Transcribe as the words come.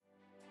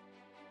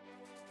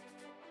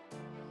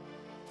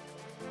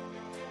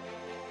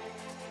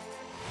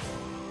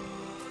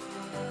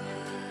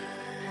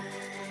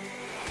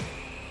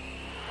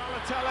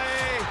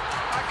Balotelli,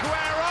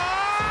 Aguero!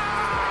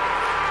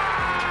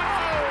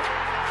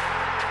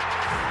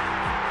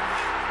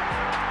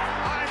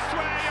 I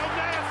swear you'll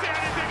never see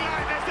anything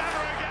like this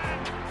ever again.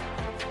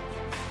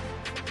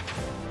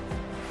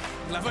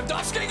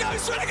 Lewandowski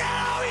goes for it again.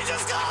 Oh, he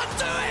just can't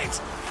do it.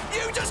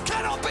 You just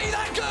cannot be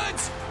that good.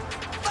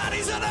 That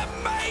is an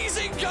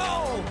amazing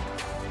goal.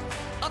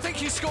 I think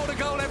he's scored a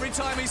goal every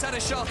time he's had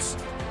a shot.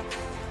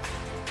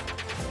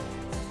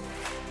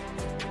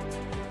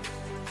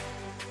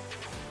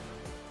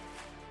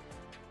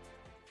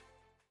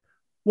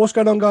 What's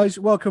going on, guys?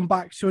 Welcome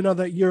back to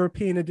another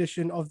European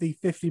edition of the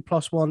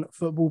 50+1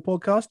 Football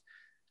Podcast.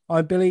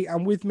 I'm Billy,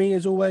 and with me,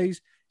 as always,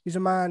 is a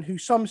man who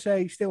some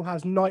say still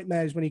has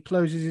nightmares when he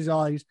closes his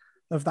eyes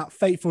of that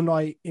fateful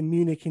night in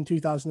Munich in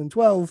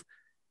 2012.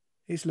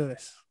 It's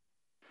Lewis.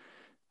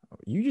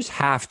 You just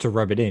have to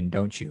rub it in,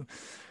 don't you?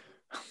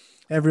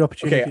 Every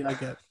opportunity I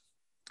get.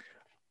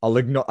 I'll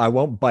ignore. I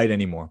won't bite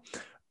anymore.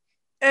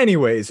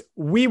 Anyways,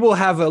 we will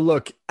have a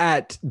look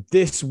at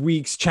this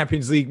week's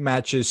Champions League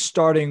matches,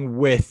 starting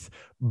with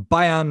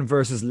Bayern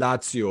versus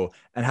Lazio,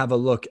 and have a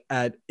look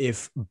at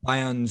if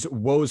Bayern's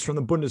woes from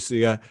the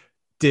Bundesliga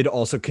did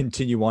also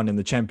continue on in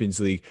the Champions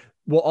League.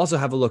 We'll also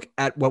have a look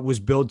at what was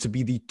billed to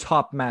be the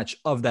top match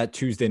of that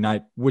Tuesday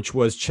night, which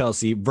was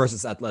Chelsea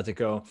versus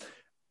Atletico.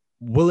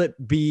 Will it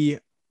be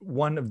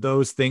one of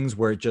those things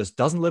where it just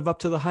doesn't live up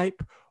to the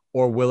hype,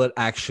 or will it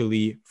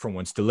actually, for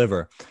once,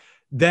 deliver?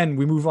 Then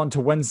we move on to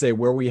Wednesday,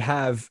 where we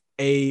have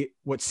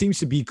what seems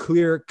to be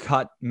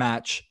clear-cut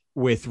match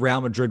with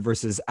Real Madrid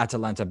versus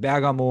Atalanta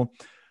Bergamo,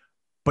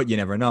 but you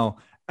never know.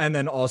 And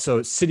then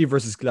also City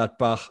versus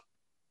Gladbach.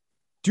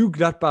 Do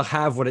Gladbach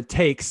have what it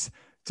takes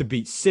to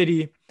beat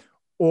City,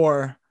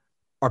 or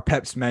are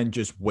Pep's men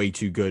just way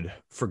too good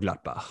for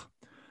Gladbach?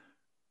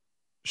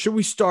 Should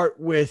we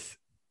start with,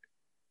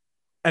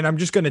 and I'm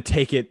just going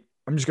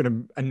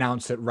to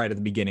announce it right at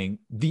the beginning,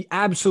 the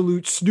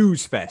absolute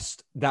snooze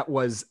fest that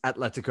was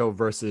Atletico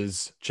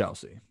versus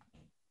Chelsea.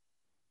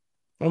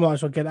 I might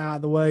as well get it out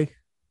of the way.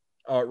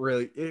 Oh,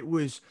 really? It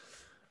was,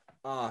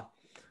 I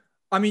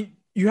mean,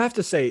 you have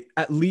to say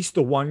at least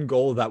the one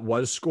goal that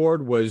was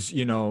scored was,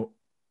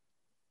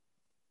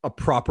 a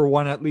proper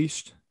one at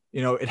least.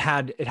 It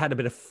had a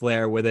bit of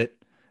flair with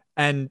it.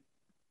 And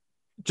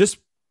just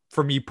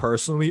for me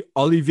personally,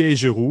 Olivier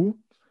Giroud,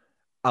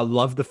 I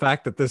love the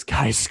fact that this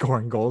guy's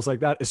scoring goals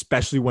like that,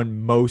 especially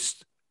when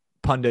most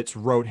pundits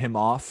wrote him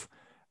off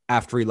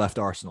after he left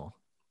Arsenal.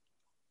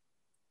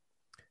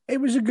 It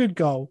was a good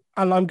goal,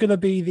 and I'm going to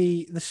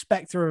be the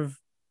spectre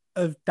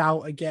of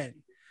doubt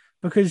again,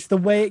 because the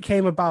way it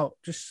came about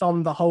just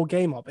summed the whole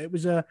game up. It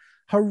was a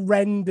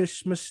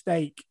horrendous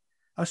mistake,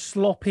 a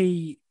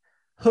sloppy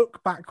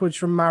hook backwards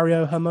from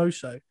Mario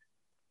Hermoso.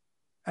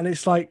 And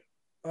it's like,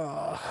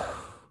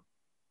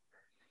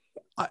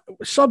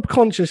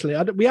 subconsciously,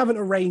 we haven't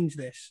arranged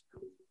this,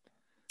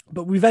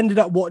 but we've ended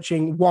up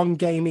watching one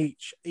game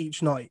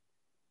each night.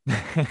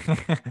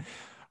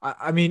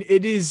 I mean,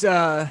 it is,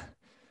 I'd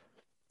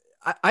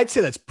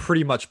say that's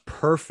pretty much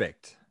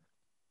perfect.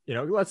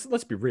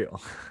 Let's be real.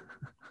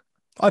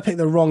 I picked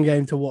the wrong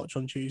game to watch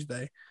on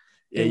Tuesday.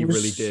 Yeah, you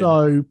really did.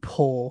 So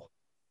poor.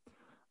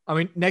 I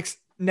mean,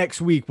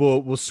 next week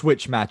we'll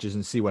switch matches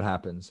and see what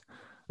happens.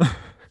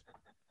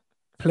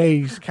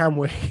 Please, can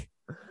we?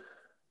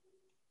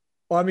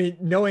 Well, I mean,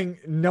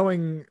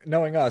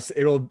 knowing us,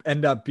 it'll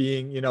end up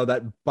being,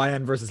 that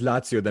Bayern versus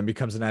Lazio then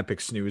becomes an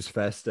epic snooze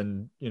fest,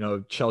 and,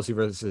 Chelsea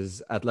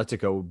versus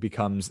Atletico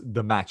becomes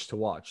the match to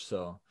watch.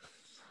 So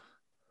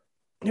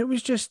it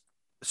was just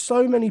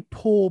so many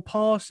poor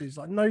passes.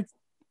 Like, no,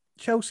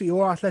 Chelsea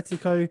or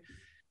Atletico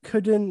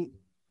couldn't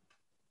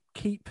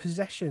keep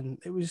possession.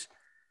 It was,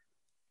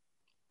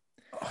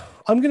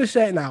 I'm going to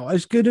say it now,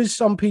 as good as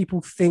some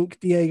people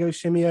think Diego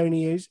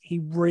Simeone is, he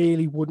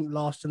really wouldn't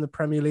last in the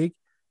Premier League.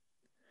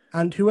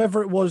 And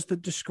whoever it was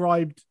that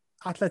described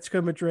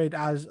Atletico Madrid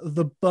as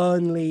the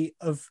Burnley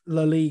of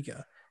La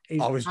Liga is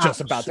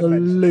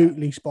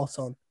absolutely spot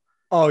on.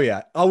 Oh,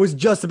 yeah. I was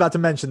just about to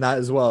mention that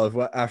as well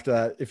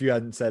if you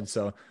hadn't said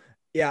so.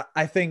 Yeah,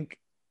 I think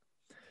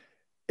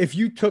if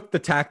you took the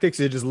tactics,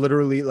 it is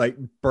literally like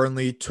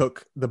Burnley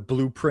took the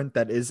blueprint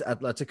that is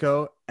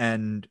Atletico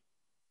and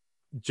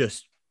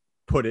just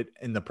put it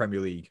in the Premier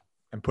League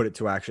and put it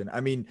to action.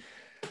 I mean,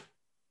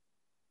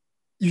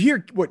 you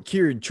hear what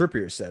Kieran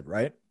Trippier said,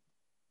 right?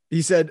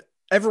 He said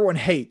everyone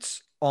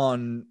hates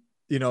on,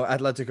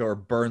 Atletico or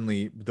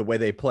Burnley, the way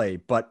they play,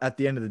 but at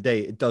the end of the day,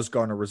 it does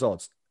garner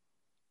results.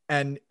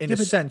 And in a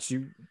sense,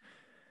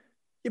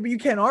 but you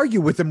can't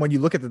argue with them when you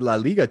look at the La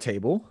Liga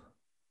table.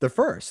 They're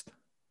first.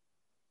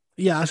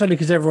 Yeah, that's only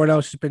because everyone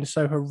else has been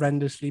so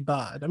horrendously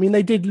bad. I mean,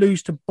 they did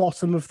lose to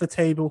bottom of the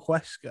table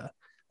Huesca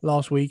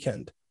last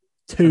weekend.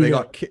 And they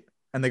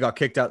got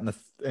kicked out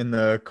in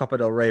the Copa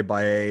del Rey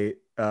by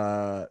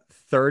a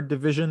third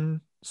division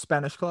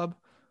Spanish club.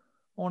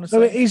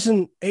 So it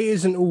isn't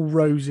all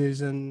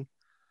roses and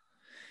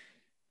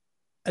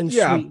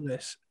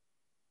sweetness.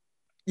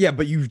 Yeah,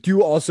 but you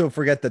do also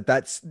forget that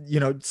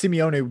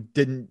Simeone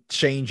didn't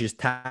change his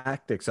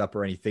tactics up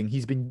or anything.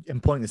 He's been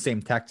employing the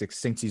same tactics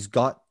since he's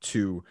got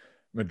to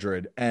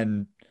Madrid,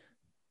 and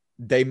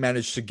they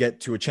managed to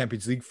get to a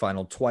Champions League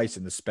final twice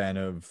in the span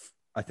of,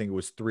 I think it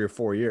was 3 or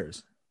 4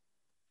 years.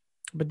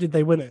 But did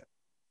they win it?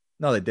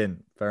 No, they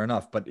didn't. Fair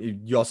enough. But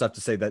you also have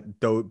to say that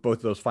both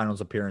of those finals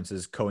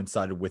appearances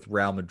coincided with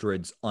Real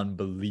Madrid's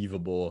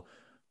unbelievable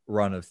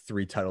run of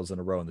 3 titles in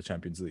a row in the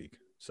Champions League.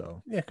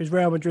 So Yeah, because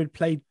Real Madrid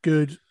played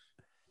good,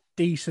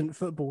 decent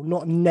football,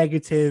 not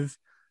negative.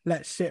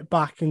 Let's sit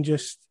back and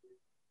it's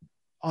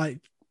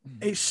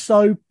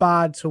so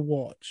bad to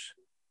watch.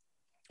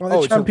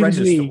 Like it's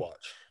horrendous to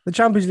watch. The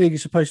Champions League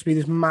is supposed to be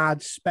this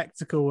mad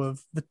spectacle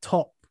of the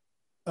top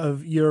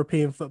of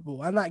European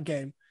football. And that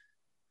game,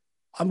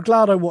 I'm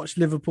glad I watched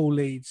Liverpool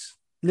Leeds,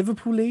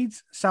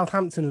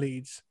 Southampton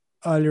Leeds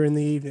earlier in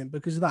the evening,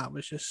 because that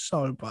was just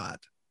so bad.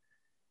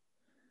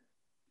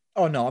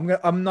 Oh no,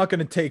 I'm not going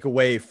to take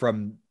away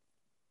from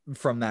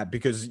that,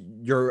 because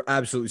you're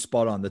absolutely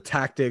spot on. The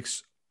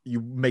tactics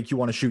make you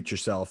want to shoot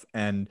yourself,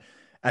 and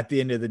at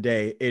the end of the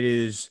day, it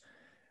is.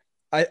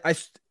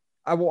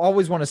 I will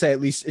always want to say,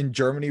 at least in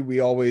Germany, we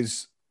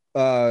always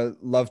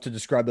love to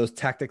describe those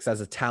tactics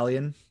as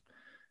Italian.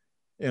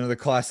 The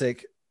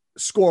classic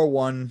score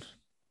 1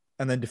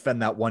 and then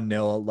defend that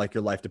 1-0 like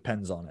your life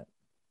depends on it.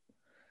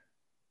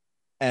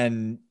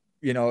 And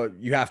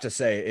you have to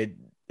say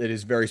it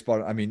is very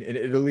spot on. I mean, in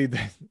Italy,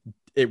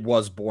 it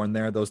was born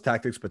there, those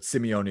tactics, but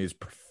Simeone has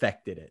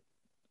perfected it.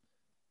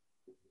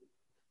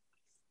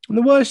 And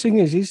the worst thing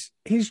is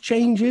his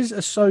changes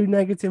are so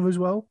negative as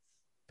well.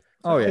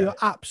 So you're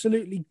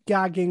absolutely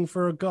gagging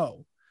for a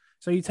goal.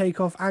 So you take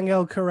off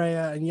Angel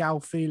Correa and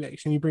João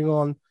Felix, and you bring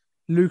on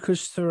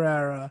Lucas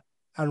Torreira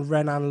and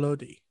Renan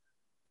Lodi,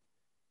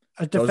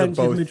 a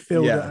defensive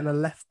midfielder and a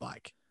left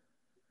back.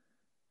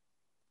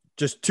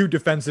 Just 2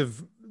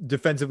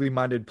 defensively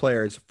minded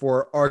players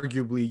for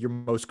arguably your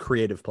most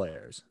creative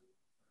players.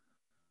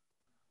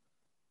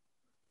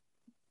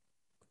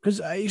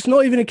 Because it's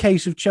not even a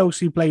case of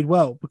Chelsea played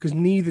well, because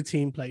neither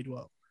team played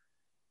well.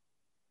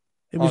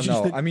 It was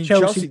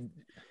that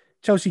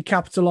Chelsea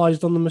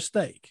capitalized on the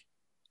mistake.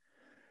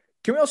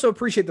 Can we also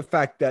appreciate the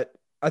fact that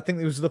I think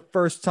it was the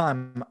first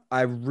time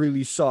I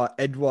really saw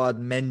Edouard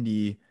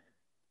Mendy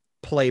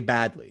play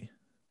badly?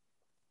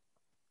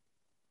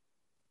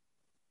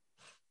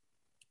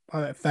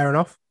 Fair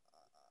enough.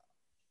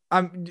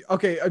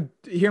 Okay.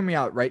 Hear me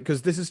out, right?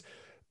 Because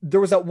there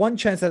was that one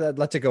chance that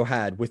Atletico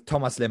had with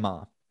Thomas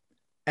Lemar,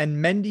 and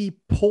Mendy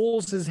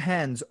pulls his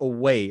hands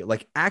away,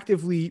 like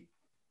actively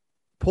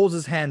pulls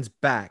his hands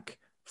back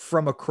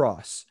from a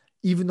cross,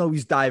 even though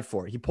he's dived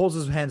for it. He pulls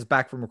his hands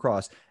back from a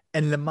cross,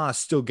 and Lemar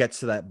still gets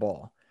to that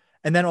ball.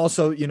 And then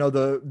also,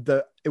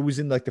 it was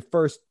in like the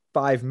first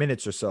 5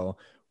 minutes or so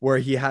where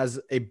he has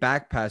a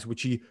back pass,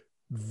 which he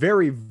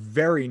very,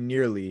 very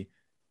nearly,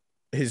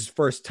 his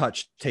first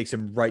touch takes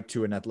him right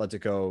to an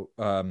Atletico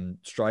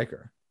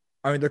striker.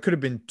 I mean, there could have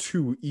been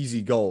 2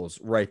 easy goals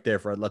right there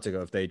for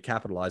Atletico if they'd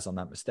capitalized on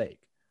that mistake.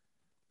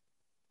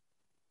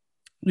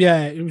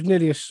 Yeah, it was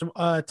nearly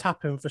a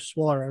tap-in for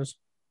Suarez.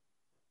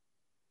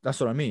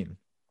 That's what I mean.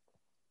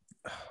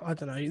 I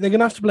don't know. They're going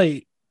to have to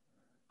play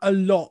a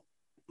lot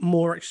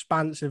more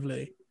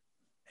expansively.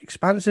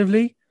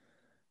 Expansively?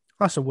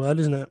 That's a word,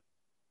 isn't it?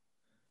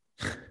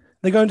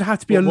 They're going to have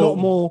to be a lot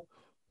more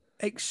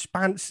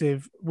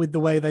expansive with the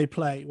way they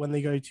play when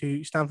they go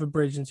to Stamford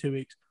Bridge in 2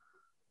 weeks.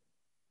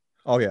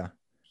 Oh, yeah.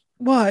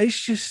 Well, it's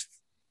just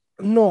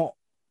not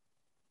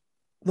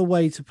the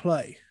way to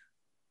play.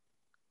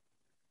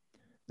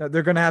 No,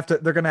 they're gonna have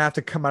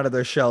to come out of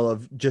their shell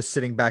of just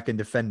sitting back and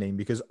defending,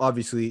 because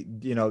obviously,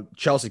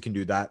 Chelsea can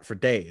do that for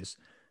days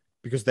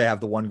because they have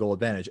the 1 goal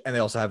advantage, and they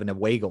also have an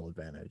away goal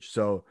advantage.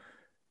 So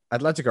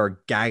Atletico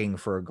are gagging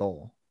for a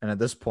goal. And at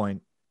this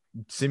point,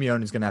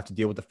 Simeone is going to have to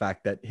deal with the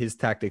fact that his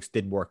tactics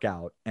did work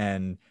out,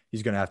 and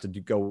he's going to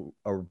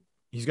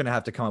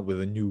have to come up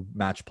with a new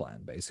match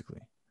plan,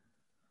 basically.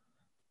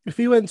 If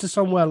he went to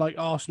somewhere like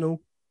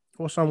Arsenal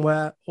or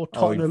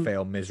Tottenham, he'd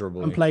fail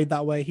miserably and played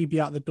that way, he'd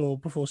be out the door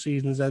before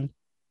season's end.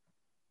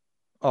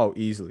 Oh,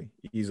 easily.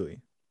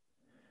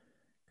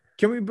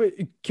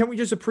 Can we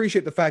just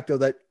appreciate the fact, though,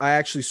 that I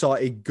actually saw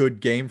a good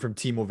game from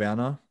Timo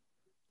Werner?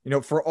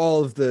 For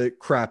all of the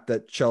crap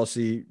that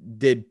Chelsea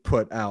did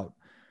put out,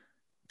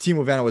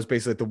 Timo Werner was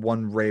basically the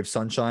one ray of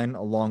sunshine,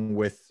 along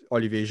with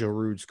Olivier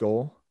Giroud's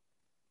goal.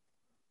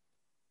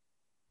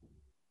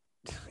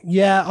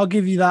 Yeah, I'll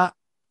give you that.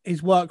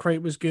 His work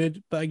rate was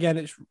good, but again,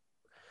 it's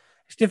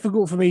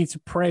difficult for me to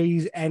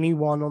praise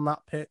anyone on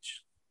that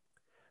pitch,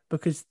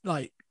 because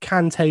like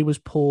Kante was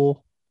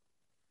poor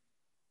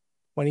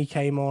when he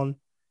came on.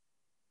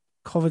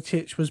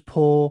 Kovacic was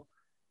poor,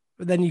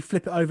 but then you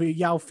flip it over.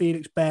 João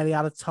Felix barely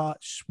had a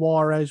touch.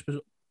 Suarez was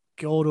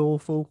god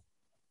awful.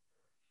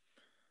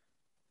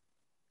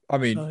 I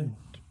mean,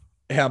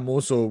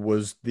 Hermoso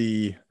was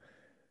the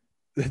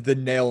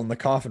nail in the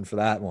coffin for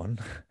that one.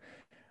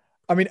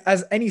 I mean,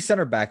 as any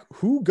center back,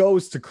 who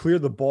goes to clear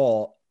the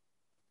ball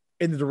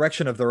in the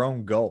direction of their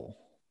own goal?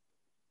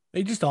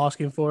 You're just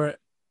asking for it.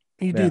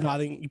 You do that, I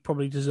think you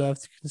probably deserve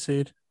to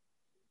concede.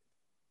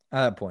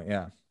 At that point,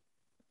 yeah.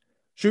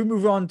 Should we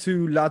move on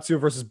to Lazio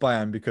versus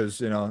Bayern?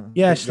 Because,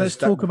 Yes, let's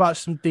talk about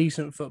some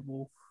decent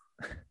football.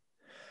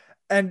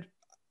 And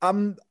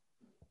I'm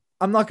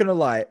not going to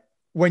lie.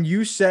 When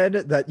you said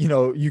that,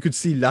 you could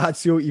see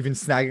Lazio even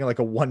snagging like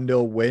a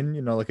 1-0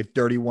 win, like a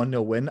dirty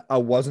 1-0 win, I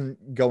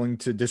wasn't going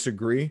to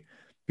disagree,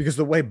 because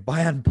the way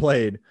Bayern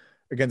played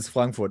against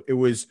Frankfurt, it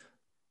was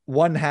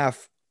one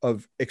half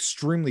of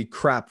extremely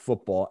crap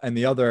football, and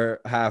the other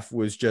half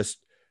was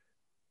just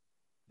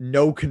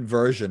no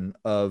conversion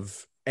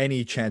of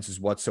any chances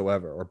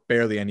whatsoever, or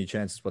barely any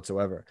chances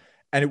whatsoever.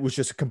 And it was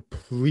just a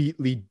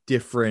completely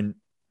different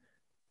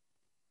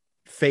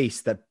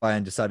face that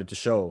Bayern decided to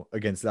show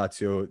against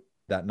Lazio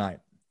that night.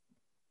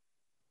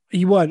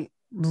 You weren't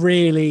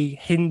really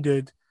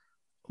hindered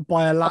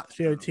by a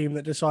Lazio team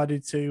that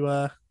decided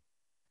to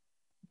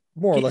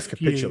more or less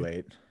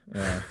capitulate.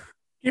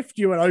 Gift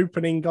you an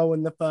opening goal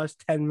in the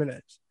first 10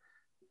 minutes.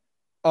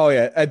 Oh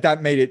yeah,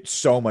 that made it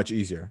so much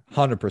easier.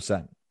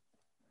 100%.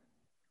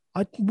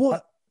 It's like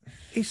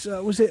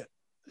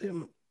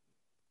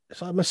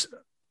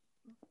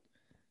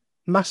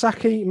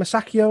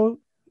Masakio,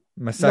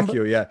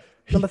 yeah.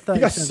 Number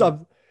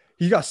 37.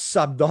 He got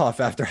subbed off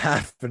after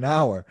half an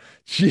hour.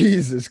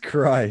 Jesus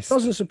Christ.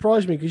 Doesn't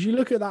surprise me, because you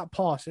look at that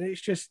pass and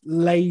it's just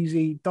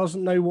lazy.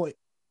 Doesn't know what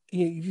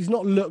he's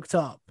not looked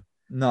up.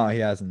 No, he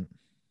hasn't.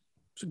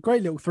 It's a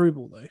great little through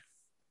ball though.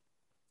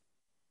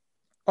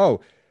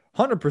 Oh,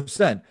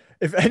 100%.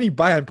 If any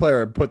Bayern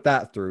player had put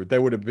that through, they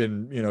would have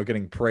been,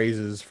 getting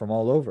praises from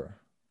all over.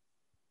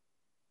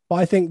 But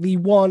I think the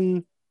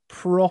one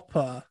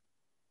proper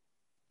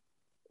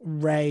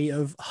ray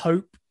of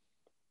hope,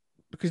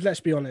 because let's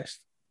be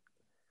honest,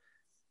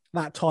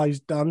 that tie's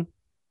done.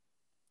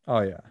 Oh,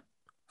 yeah.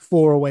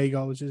 4 away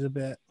goals is a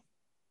bit...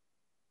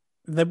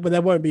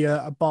 There won't be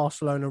a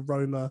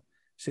Barcelona-Roma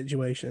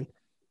situation.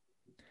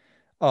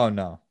 Oh,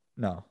 no.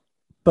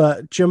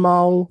 But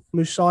Jamal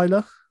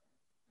Musiala,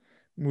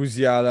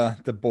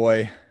 the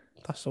boy.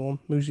 that's the one.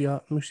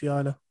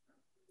 Musiala.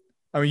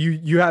 I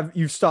mean,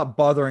 you've stopped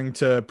bothering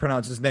to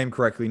pronounce his name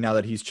correctly now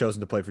that he's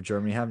chosen to play for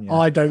Germany, haven't you?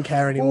 I don't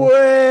care anymore.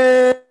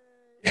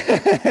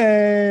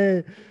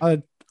 I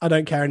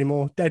don't care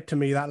anymore. Dead to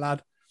me, that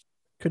lad.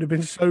 Could have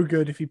been so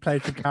good if he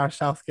played for Gareth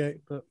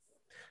Southgate, but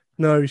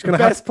no, he's going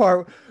to have...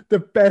 The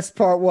best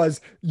part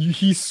was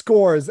he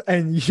scores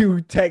and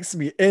you text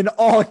me in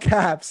all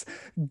caps,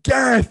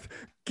 Gareth,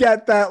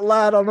 get that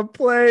lad on a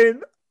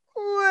plane.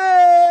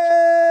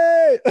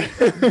 Wait!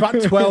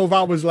 About 12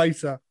 hours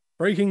later,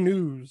 breaking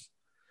news.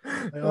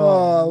 I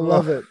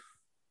love it.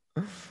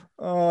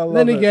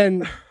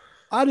 Again,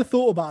 I had a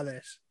thought about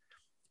this.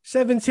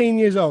 17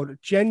 years old,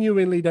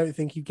 genuinely don't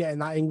think he'd get in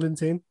that England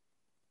team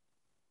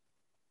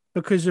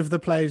because of the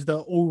players that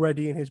are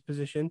already in his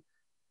position.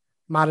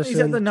 Maddison, he's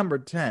at the number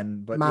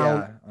 10, but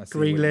Mount, I see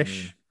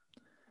Grealish.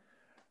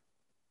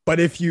 But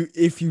if you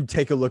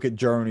take a look at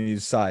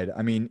Germany's side,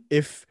 I mean,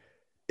 if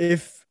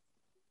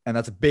and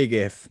that's a big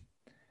if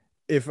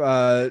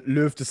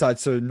Löw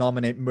decides to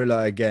nominate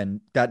Müller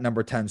again, that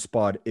number 10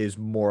 spot is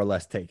more or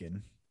less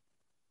taken.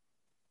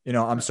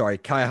 I'm sorry,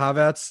 Kai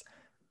Havertz,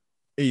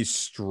 he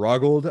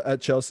struggled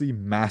at Chelsea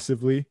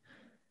massively,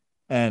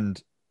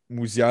 and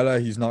Musiala,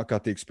 he's not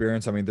got the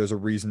experience. I mean, there's a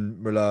reason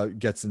Müller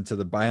gets into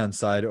the Bayern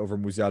side over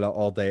Musiala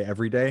all day,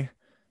 every day.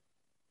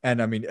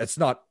 And I mean, it's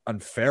not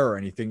unfair or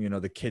anything.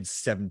 The kid's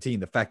 17.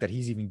 The fact that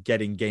he's even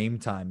getting game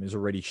time is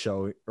already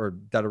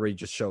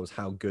just shows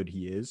how good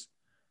he is.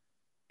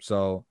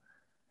 So,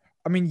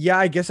 I mean, yeah,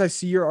 I guess I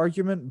see your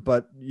argument,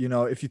 but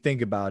if you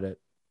think about it,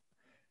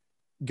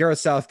 Gareth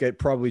Southgate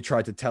probably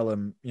tried to tell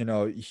him,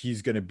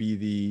 he's going to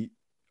be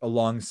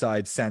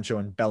alongside Sancho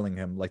and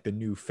Bellingham, like the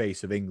new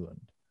face of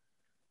England.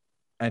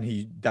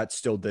 And that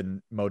still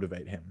didn't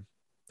motivate him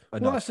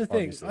enough. Well, that's the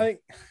thing.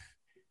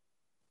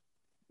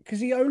 Because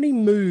he only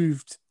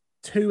moved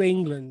to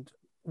England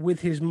with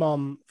his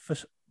mum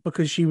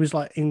because she was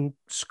like in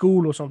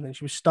school or something.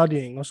 She was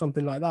studying or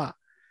something like that.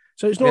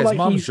 So it's not like his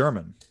mom's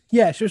German.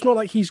 Yeah, so it's not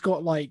like he's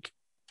got like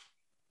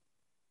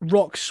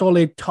rock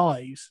solid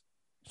ties.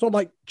 It's not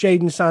like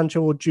Jadon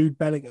Sancho or Jude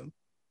Bellingham.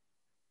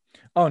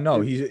 Oh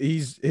no,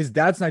 his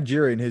dad's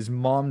Nigerian, his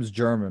mom's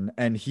German,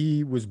 and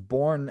he was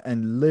born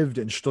and lived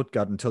in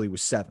Stuttgart until he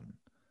was 7.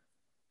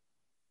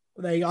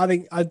 I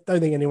don't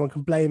think anyone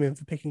can blame him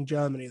for picking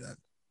Germany then.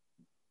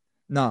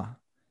 Nah.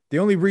 The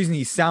only reason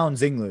he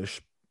sounds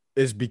English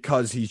is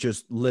because he's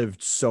just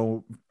lived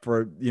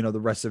for the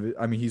rest of it.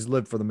 I mean, he's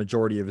lived for the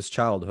majority of his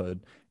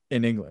childhood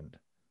in England.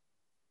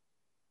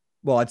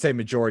 Well, I'd say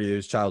majority of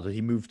his childhood.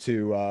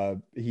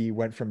 He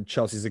went from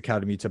Chelsea's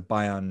academy to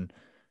Bayern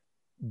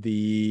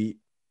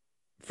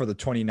for the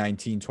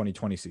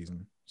 2019-2020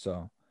 season.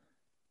 So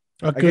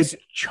a good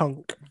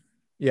chunk.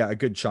 Yeah, a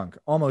good chunk.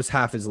 Almost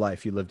half his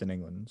life he lived in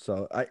England.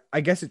 So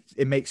I guess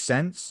it makes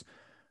sense.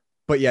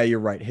 But yeah, you're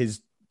right.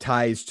 His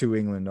ties to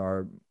England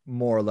are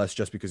more or less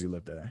just because he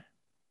lived there.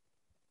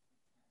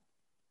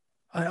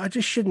 I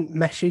just shouldn't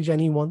message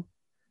anyone.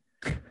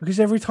 because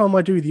every time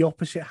I do, the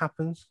opposite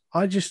happens.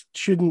 I just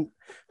shouldn't.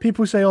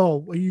 People say,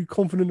 "Oh, are you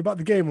confident about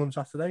the game on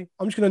Saturday?"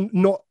 I'm just going to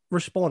not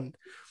respond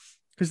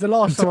because the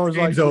last time I was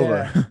like,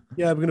 "Yeah,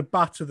 we're going to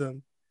batter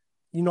them."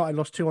 United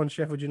lost 2-1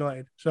 Sheffield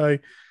United. So,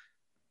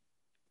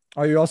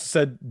 you also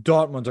said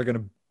Dortmund are going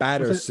to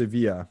batter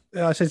Sevilla.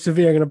 Yeah, I said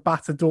Sevilla are going to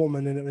batter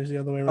Dortmund, and it was the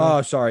other way around.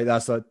 Oh, sorry,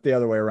 that's the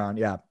other way around.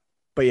 Yeah,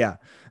 but yeah.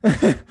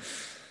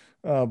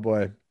 Oh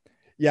boy.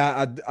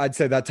 Yeah, I'd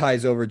say that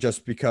ties over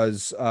just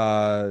because,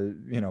 4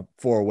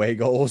 away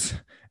goals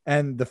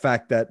and the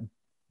fact that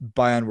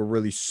Bayern were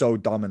really so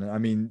dominant. I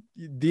mean,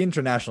 the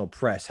international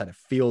press had a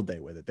field day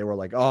with it. They were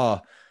like,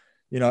 "Oh,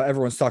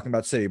 everyone's talking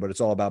about City, but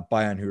it's all about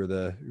Bayern who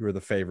are the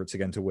favorites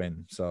again to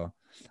win." So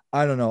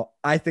I don't know.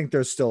 I think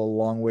there's still a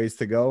long ways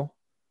to go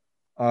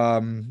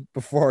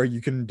before you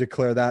can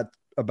declare that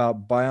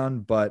about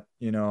Bayern. But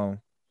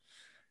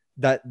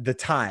that the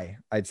tie,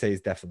 I'd say, is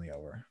definitely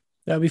over.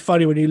 That'd be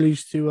funny when you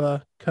lose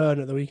to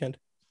Köln at the weekend.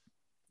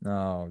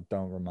 No,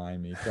 don't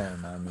remind me.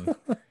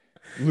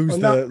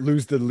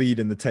 Lose the lead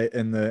in the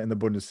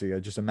Bundesliga.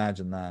 Just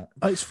imagine that.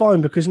 It's fine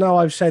because now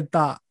I've said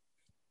that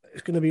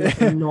it's going to be like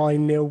a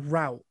 9-0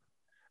 rout.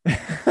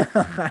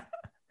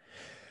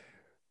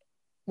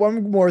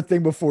 One more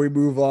thing before we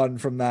move on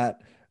from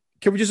that.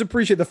 Can we just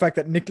appreciate the fact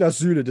that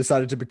Niklas Süle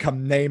decided to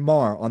become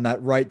Neymar on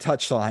that right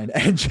touchline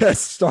and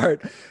just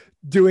start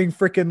doing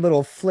freaking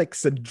little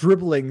flicks and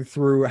dribbling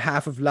through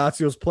half of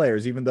Lazio's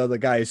players, even though the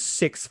guy is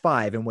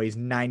 6'5" and weighs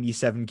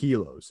 97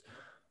 kilos.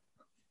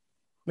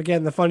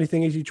 Again, the funny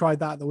thing is he tried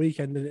that at the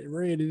weekend and it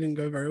really didn't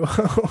go very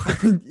well.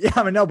 Yeah,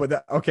 I know,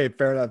 but okay,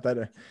 fair enough.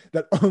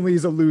 That only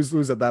is a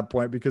lose-lose at that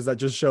point because that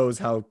just shows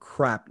how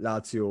crap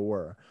Lazio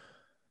were.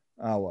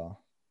 Oh, well.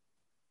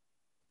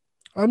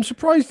 I'm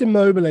surprised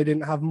Immobile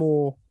didn't have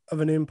more of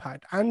an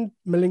impact, and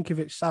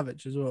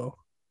Milinkovic-Savic as well.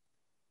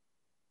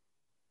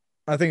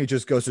 I think it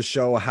just goes to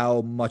show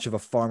how much of a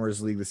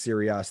farmers league the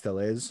Serie A still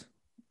is.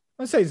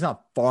 I'd say it's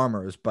not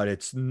farmers, but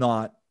it's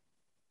not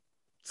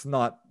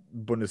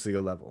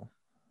Bundesliga level.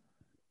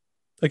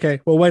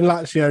 Okay, well, when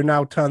Lazio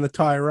now turn the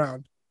tie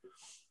around,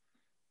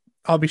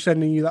 I'll be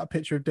sending you that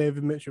picture of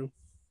David Mitchell.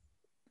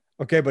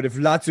 Okay, but if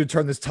Lazio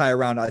turned this tie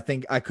around, I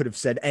think I could have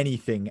said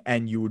anything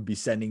and you would be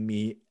sending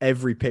me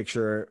every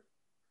picture.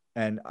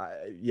 And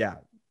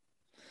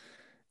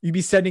you'd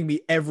be sending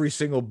me every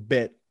single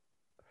bit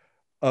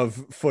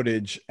of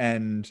footage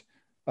and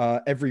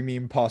every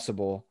meme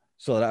possible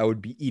so that I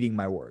would be eating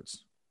my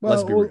words. Well,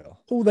 let's be real.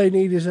 All they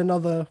need is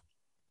another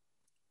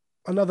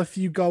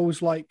few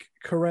goals like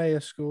Correa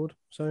scored.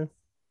 So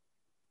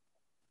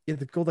yeah,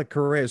 the goal that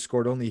Correa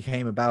scored only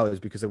came about is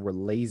because they were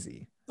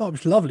lazy. Oh, it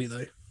was lovely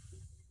though.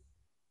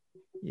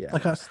 Yeah,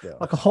 like a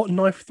hot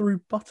knife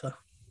through butter.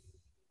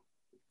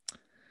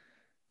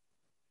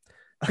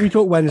 Can we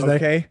talk Wednesday?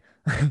 Okay.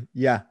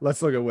 Yeah,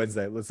 let's look at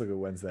Wednesday. What do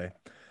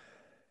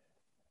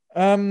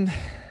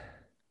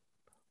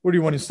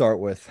you want to start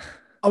with?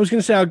 I was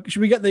going to say,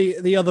 should we get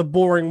the other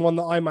boring one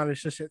that I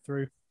managed to sit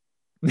through?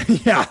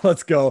 Yeah,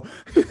 let's go.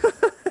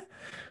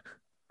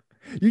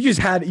 You just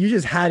had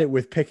it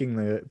with picking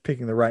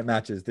the right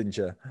matches, didn't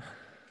you?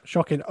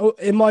 Shocking. Oh,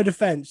 in my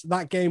defense,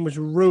 that game was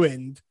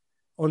ruined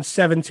on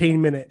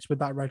 17 minutes with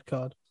that red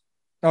card.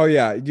 Oh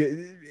yeah,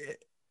 it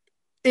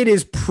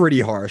is pretty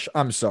harsh.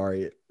 I'm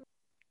sorry.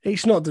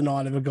 It's not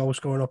denial of a goal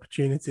scoring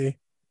opportunity.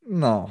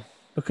 No.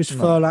 Because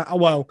Furlan,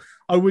 well,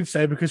 I would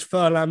say because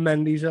Furlan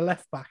Mendy's a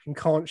left back and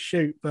can't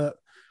shoot, but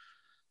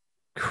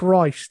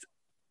Christ.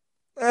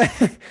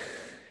 Yeah,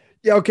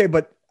 okay,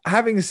 but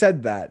having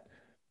said that,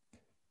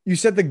 you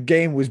said the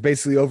game was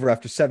basically over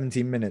after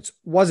 17 minutes.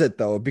 Was it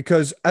though?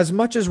 Because as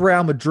much as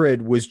Real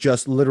Madrid was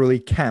just literally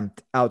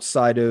camped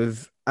outside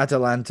of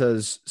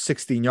Atalanta's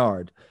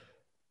 16-yard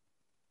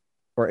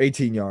or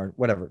 18-yard,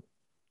 whatever,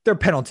 their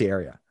penalty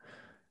area.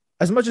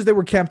 As much as they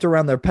were camped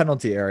around their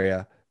penalty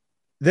area,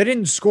 they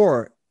didn't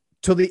score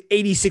till the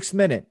 86th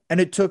minute. And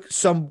it took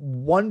some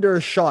wonder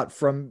shot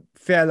from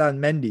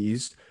Ferland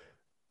Mendy's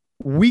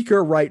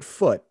weaker right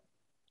foot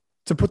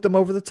to put them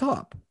over the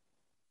top.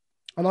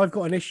 And I've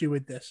got an issue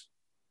with this.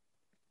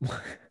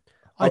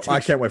 I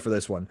can't wait for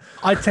this one.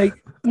 I take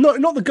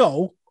not the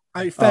goal.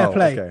 Fair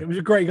play. Okay. It was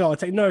a great goal. I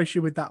take no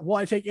issue with that.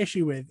 What I take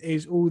issue with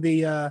is all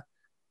the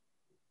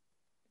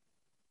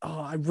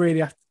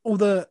all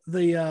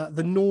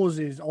the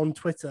noises on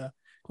Twitter.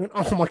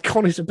 Oh my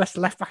God, he's the best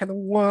left back in the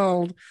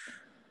world.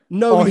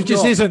 No, he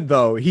just isn't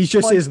though. He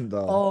just isn't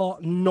though. Oh,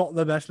 not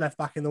the best left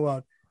back in the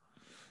world.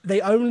 They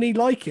only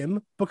like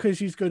him because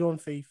he's good on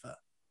FIFA.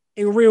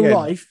 In real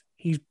life,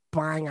 he's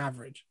bang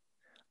average.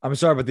 I'm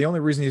sorry, but the only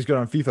reason he's good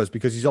on FIFA is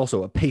because he's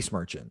also a pace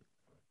merchant.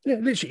 Yeah,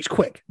 literally, he's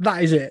quick.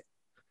 That is it.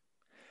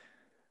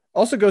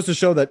 Also goes to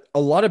show that a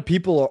lot of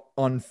people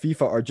on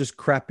FIFA are just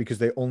crap because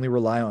they only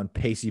rely on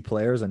pacey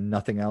players and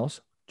nothing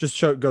else.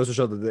 Goes to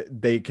show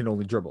that they can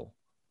only dribble.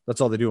 That's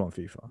all they do on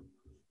FIFA.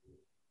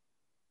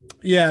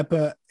 Yeah,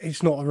 but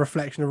it's not a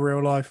reflection of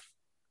real life.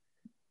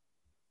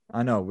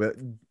 I know, but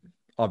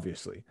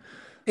obviously.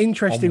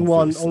 Interesting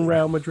one on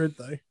Real Madrid,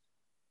 though.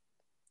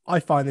 I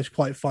find this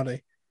quite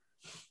funny.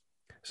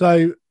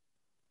 So,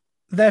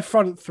 their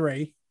front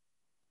three,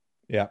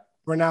 Yeah.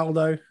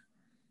 Ronaldo,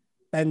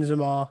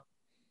 Benzema,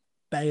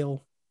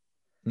 Bale.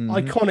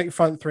 Mhm. Iconic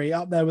front three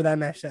up there with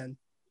MSN.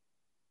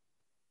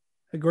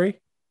 Agree?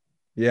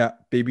 Yeah.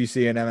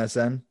 BBC and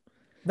MSN.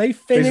 They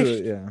finished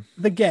Basically, yeah.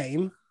 the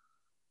game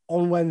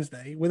on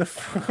Wednesday with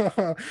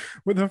a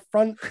with a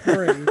front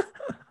three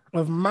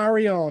of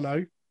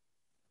Mariano,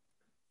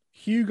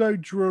 Hugo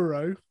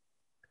Duro,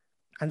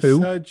 and Who?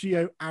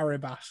 Sergio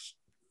Arribas.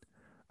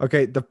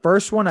 Okay, the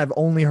first one I've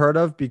only heard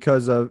of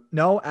because of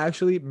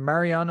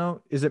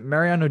Mariano. Is it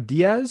Mariano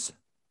Diaz?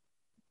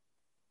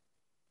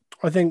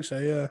 I think so,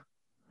 yeah.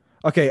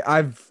 Okay,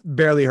 I've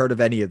barely heard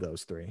of any of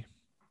those three.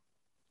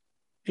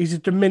 He's a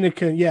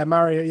Dominican,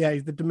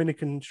 he's the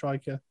Dominican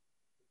striker.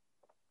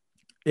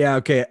 Yeah,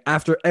 okay.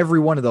 After every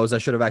one of those, I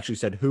should have actually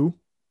said who?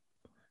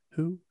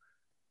 Who?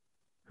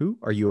 Who?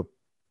 Are you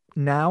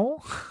now?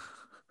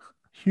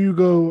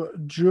 Hugo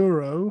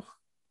Duro.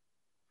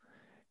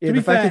 Yeah, To the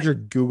be fact fair- that you're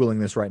Googling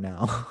this right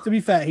now. To be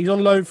fair, he's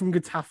on loan from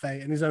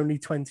Getafe and is only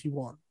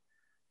 21.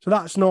 So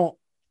that's not.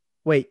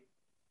 Wait.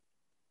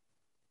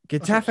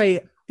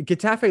 Getafe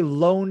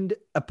loaned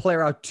a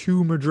player out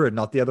to Madrid,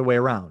 not the other way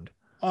around.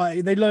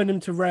 They loaned him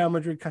to Real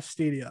Madrid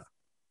Castilla,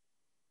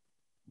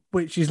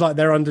 which is like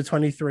they're under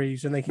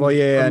 23s and they can. Well,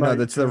 yeah, no, promote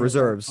that's to the it,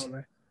 reserves. can't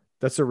they?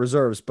 That's the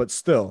reserves, but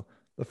still,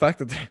 the fact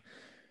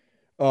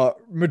that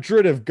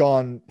Madrid have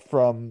gone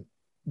from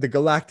the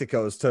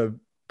Galacticos to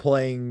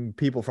playing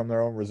people from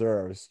their own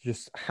reserves,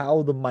 just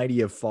how the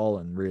mighty have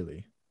fallen,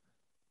 really.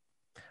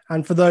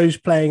 And for those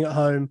playing at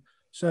home,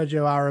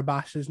 Sergio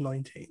Arribas is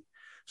 19.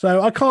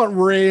 So I can't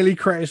really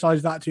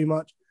criticize that too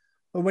much.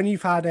 But when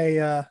you've had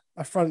a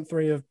front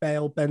three of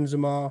Bale,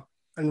 Benzema,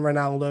 and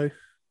Ronaldo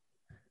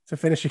to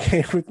finish a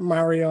game with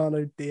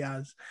Mariano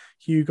Diaz,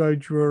 Hugo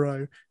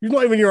Duro, who's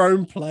not even your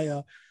own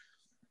player,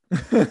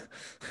 and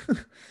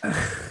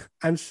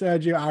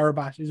Sergio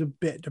Arribas is a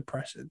bit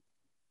depressing.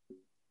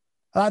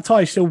 That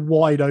tie is still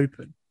wide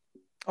open.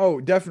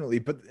 Oh,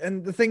 definitely.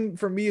 And the thing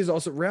for me is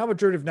also Real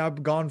Madrid have now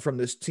gone from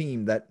this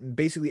team that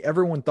basically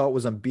everyone thought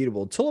was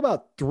unbeatable until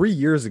about 3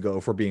 years ago,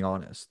 if we're being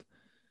honest.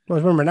 Well,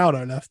 it's when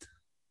Ronaldo left.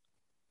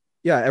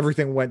 Yeah,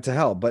 everything went to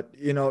hell. But,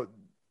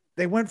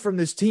 they went from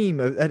this team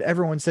that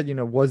everyone said,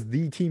 was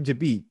the team to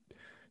beat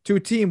to a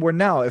team where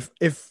now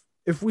if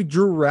we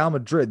drew Real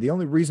Madrid, the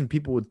only reason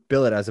people would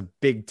bill it as a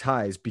big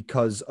tie is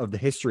because of the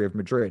history of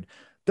Madrid.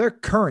 Their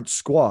current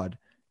squad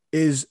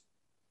is,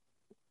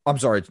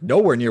 it's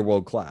nowhere near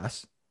world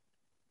class.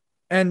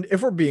 And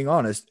if we're being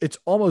honest, it's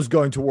almost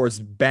going towards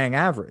bang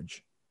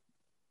average.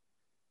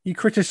 You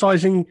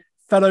criticizing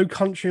fellow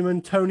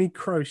countryman Tony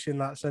Kroos in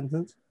that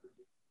sentence?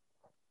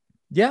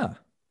 Yeah.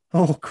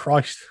 Oh,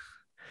 Christ.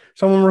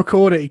 Someone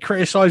record it. He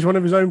criticized one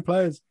of his own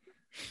players.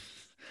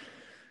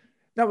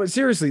 No, but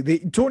seriously,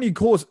 Tony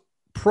Kroos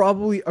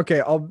probably,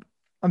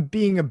 I'm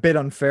being a bit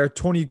unfair.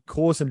 Tony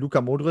Kroos and Luka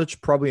Modric,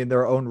 probably in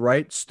their own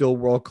right, still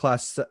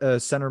world-class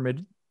center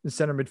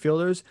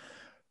midfielders.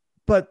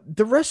 But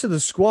the rest of the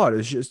squad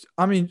is just,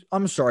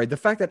 I'm sorry. The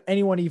fact that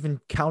anyone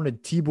even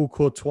counted Thibaut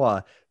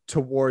Courtois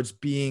towards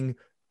being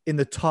in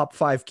the top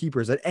 5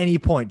 keepers at any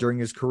point during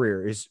his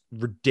career is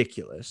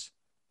ridiculous.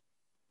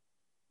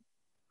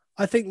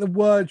 I think the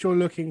word you're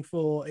looking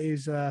for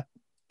is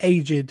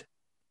aged.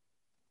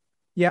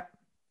 Yeah.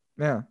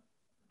 Yeah.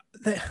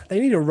 They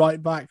need a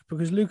right back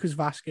because Lucas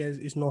Vasquez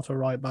is not a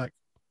right back.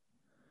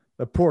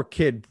 The poor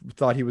kid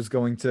thought he was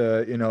going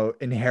to,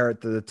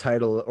 inherit the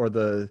title or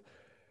the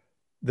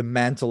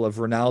mantle of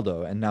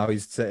Ronaldo, and now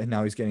he's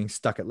getting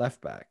stuck at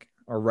left back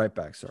or right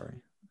back.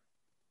 Sorry.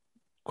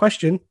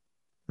 Question.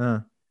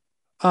 Haven't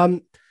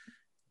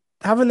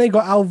they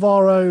got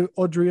Alvaro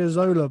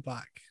Odriozola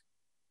back?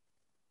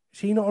 Is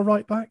he not a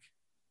right back?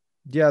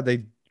 Yeah,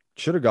 they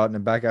should have gotten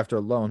him back after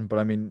a loan,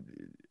 but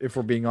if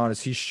we're being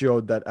honest, he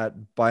showed that at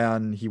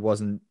Bayern he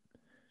wasn't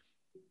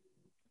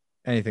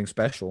anything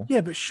special.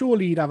 Yeah, but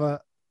surely you'd have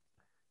a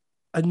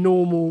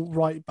normal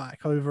right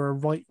back over a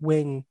right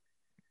wing.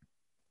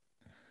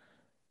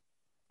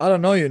 I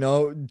don't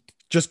know,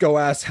 just go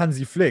ask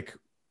Hansi Flick.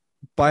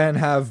 Bayern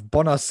have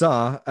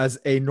Bonassar as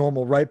a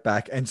normal right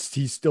back, and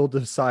he still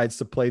decides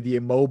to play the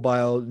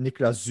immobile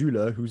Niklas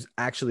Süle, who's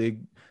actually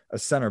a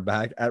center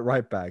back at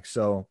right back.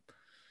 So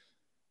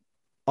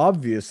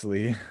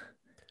obviously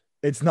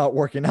it's not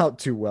working out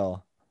too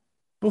well.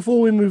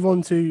 Before we move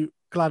on to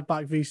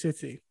Gladbach v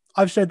City,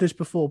 I've said this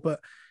before,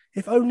 but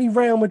if only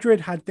Real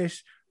Madrid had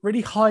this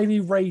really highly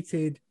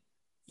rated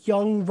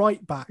young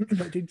right back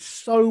that did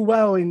so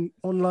well on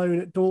loan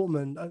at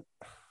Dortmund.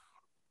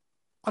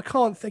 I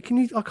can't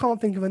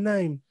think of a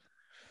name.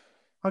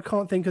 I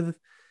can't think of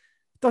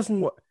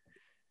What?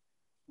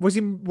 Was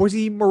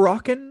he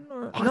Moroccan?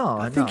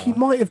 I think he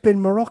might have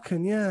been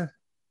Moroccan, yeah.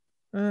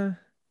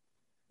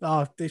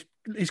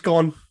 He's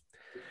gone.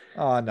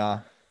 Oh,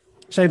 nah.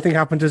 Same thing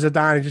happened to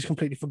Zidane. He just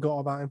completely forgot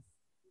about him.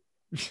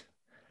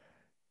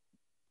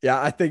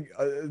 Yeah, I think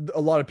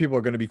a lot of people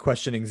are going to be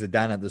questioning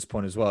Zidane at this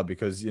point as well,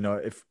 because,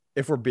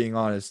 if we're being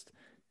honest,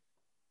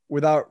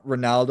 without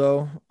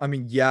Ronaldo,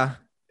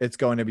 it's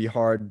going to be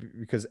hard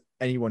because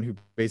anyone who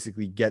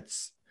basically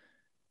gets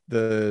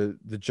the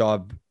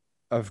job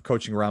of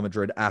coaching Real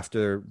Madrid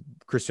after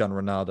Cristiano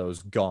Ronaldo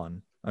is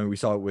gone. I mean, we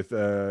saw it with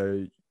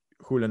Julian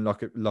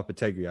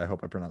Lopetegui. I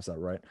hope I pronounced that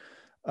right.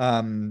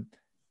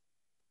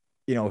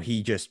 You know,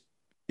 he just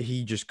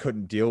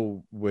couldn't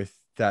deal with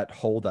that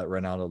hole that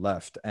Ronaldo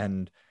left.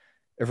 And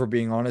if we're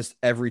being honest,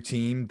 every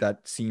team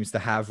that seems to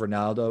have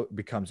Ronaldo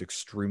becomes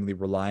extremely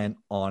reliant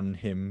on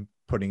him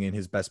putting in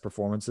his best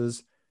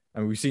performances. I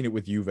mean, we've seen it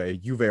with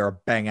Juve. Juve are a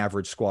bang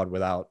average squad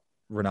without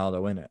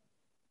Ronaldo in it.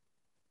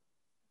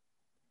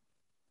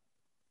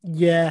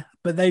 Yeah,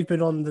 but they've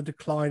been on the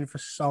decline for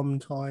some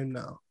time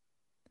now.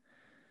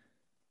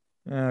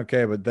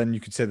 Okay, but then you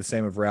could say the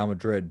same of Real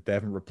Madrid. They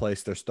haven't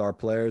replaced their star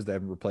players. They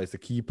haven't replaced the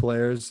key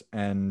players.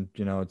 And,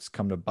 you know, it's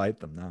come to bite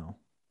them now.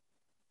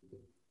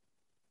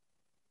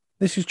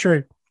 This is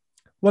true.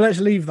 Well, let's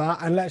leave that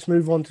and let's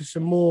move on to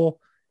some more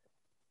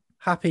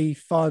happy,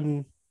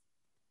 fun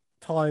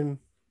time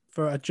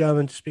for a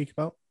German to speak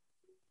about.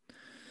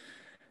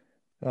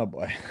 Oh,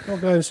 boy.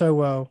 Not going so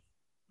well,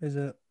 is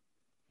it?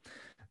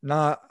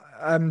 Nah,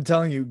 I'm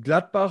telling you,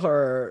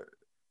 Gladbach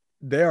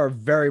they are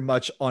very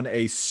much on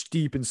a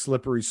steep and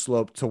slippery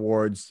slope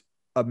towards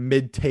a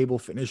mid-table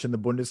finish in the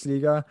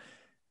Bundesliga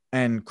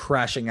and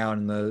crashing out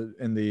in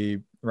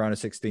the round of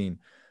 16.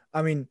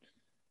 I mean,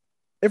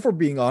 if we're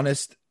being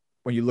honest,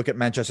 when you look at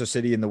Manchester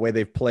City and the way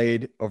they've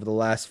played over the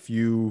last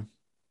few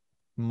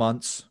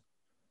months,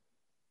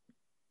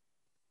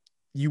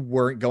 you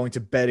weren't going to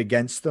bet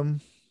against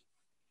them.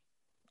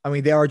 I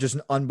mean, they are just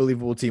an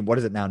unbelievable team. What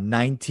is it now?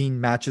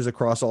 19 matches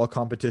across all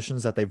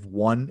competitions that they've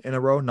won in a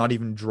row, not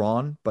even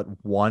drawn, but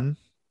won.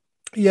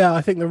 Yeah,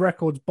 I think the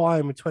record's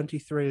Bayern with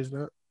 23, isn't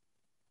it?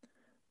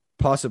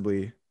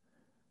 Possibly.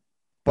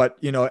 But,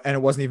 you know, and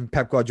it wasn't even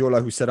Pep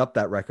Guardiola who set up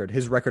that record.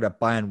 His record at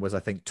Bayern was, I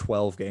think,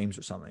 12 games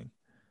or something.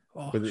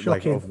 Oh, with,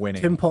 shocking. of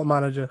winning. Tim Pot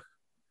manager.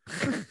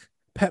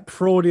 Pep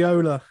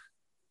Fraudiola.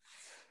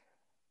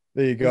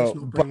 There you go.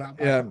 Bring that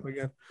back up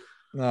again.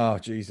 Oh,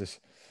 Jesus.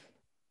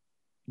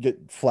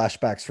 Get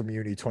flashbacks from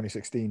uni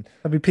 2016.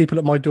 There'll be people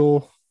at my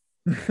door.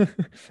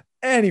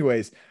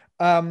 Anyways,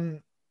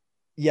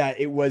 yeah,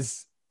 it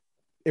was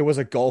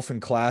a golf in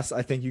class,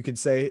 I think you could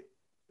say.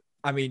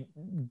 I mean,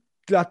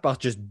 Gladbach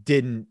just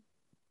didn't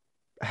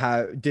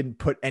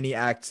put any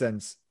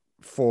accents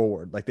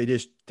forward. Like they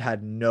just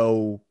had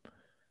no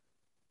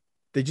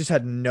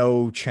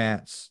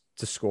chance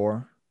to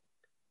score.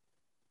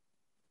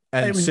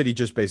 And City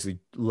just basically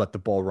let the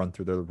ball run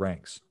through the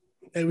ranks.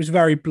 It was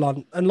very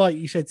blunt. And like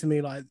you said to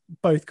me, like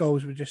both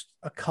goals were just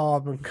a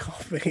carbon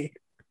copy.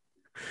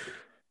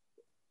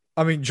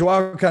 I mean,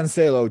 Joao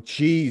Cancelo,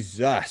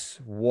 Jesus,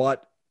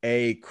 what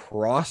a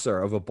crosser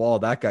of a ball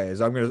that guy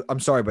is. I'm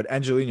sorry, but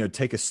Angelino,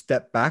 take a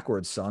step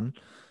backwards, son.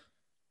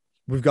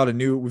 We've got a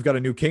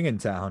new king in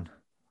town.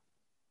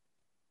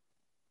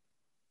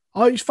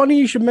 Oh, it's funny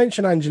you should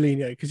mention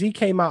Angelino because he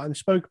came out and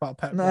spoke about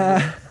Pep.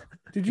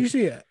 Did you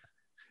see it?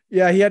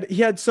 Yeah, he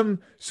had some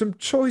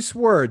choice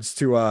words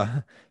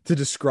to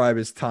describe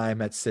his time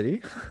at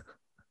City.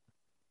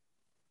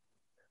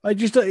 I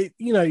just,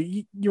 you know,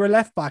 you're a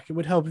left back. It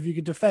would help if you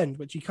could defend,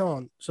 but you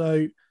can't.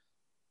 So,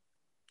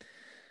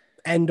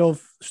 end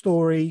of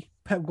story.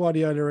 Pep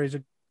Guardiola is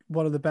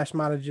one of the best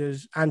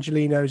managers.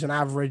 Angelino's an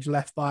average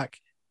left back.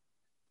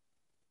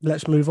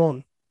 Let's move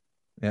on.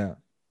 Yeah,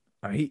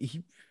 but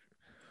he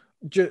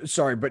just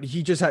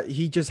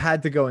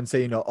had to go and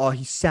say, you know,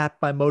 he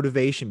sapped my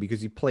motivation because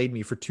he played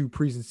me for 2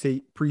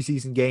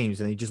 preseason games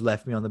and he just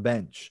left me on the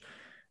bench.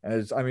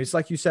 It's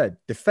like you said,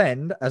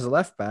 defend as a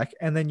left back,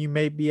 and then you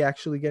may be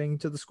actually getting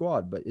into the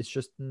squad. But it's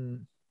just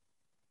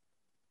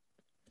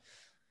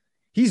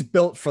he's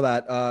built for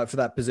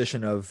that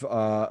position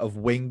of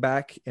wing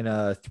back in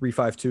a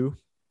 3-5-2.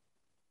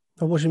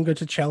 I watched him go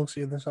to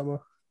Chelsea in the summer.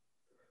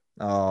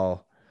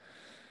 Oh,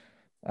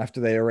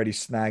 after they already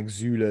snagged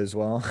Zula as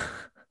well.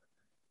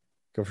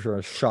 Go for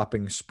a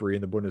shopping spree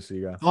in the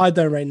Bundesliga. I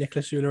don't rate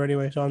Niklas Zula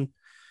anyway, so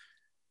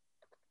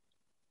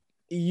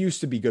he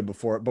used to be good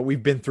before, but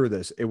we've been through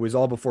this. It was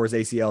all before his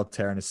ACL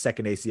tear, and his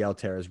second ACL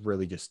tear has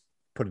really just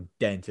put a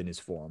dent in his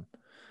form.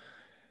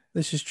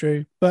 This is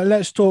true. But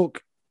let's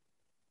talk.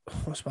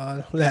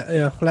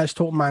 Let's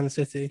talk Man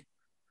City.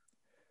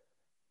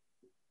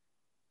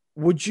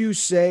 Would you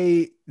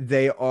say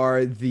they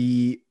are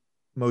the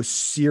most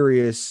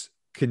serious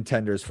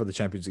contenders for the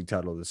Champions League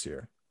title this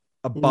year,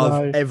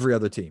 above every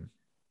other team?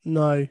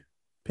 No,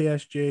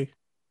 PSG.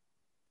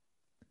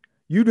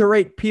 You'd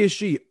rate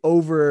PSG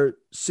over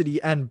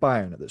City and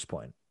Bayern at this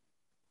point?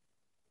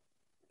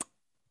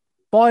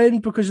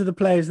 Bayern, because of the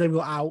players they've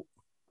got out.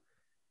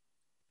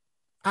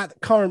 At the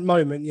current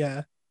moment,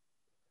 yeah.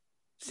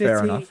 City,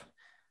 fair enough.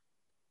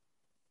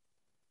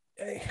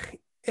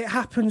 It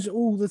happens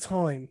all the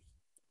time.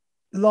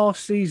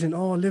 Last season,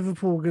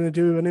 Liverpool are going to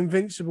do an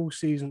invincible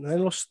season. They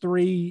lost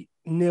 3-0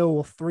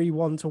 or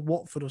 3-1 to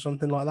Watford or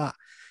something like that.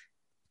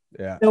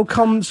 Yeah. There'll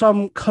come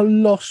some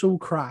colossal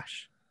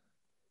crash.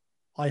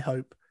 I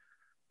hope.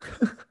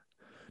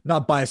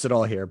 Not biased at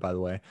all here, by the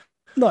way.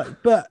 No,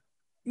 but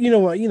you know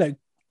what? You know,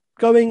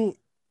 going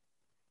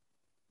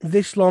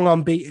this long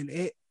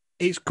unbeaten,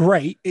 it's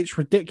great. It's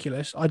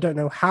ridiculous. I don't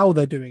know how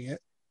they're doing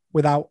it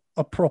without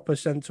a proper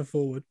centre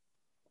forward.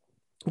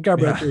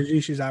 Gabriel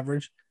Jesus is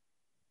average.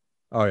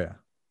 Oh, yeah.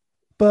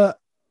 But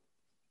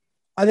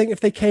I think if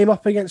they came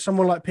up against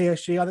someone like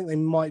PSG, I think they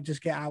might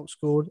just get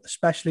outscored,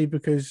 especially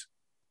because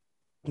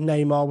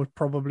Neymar would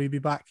probably be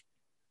back.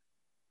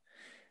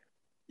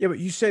 Yeah, but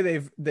you say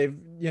they've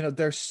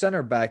their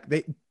center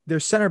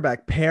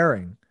back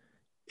pairing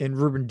in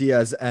Ruben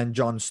Diaz and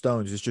John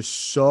Stones is just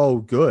so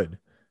good.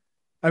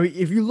 I mean,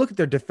 if you look at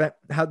their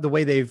the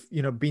way they've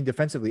been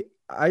defensively,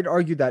 I'd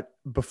argue that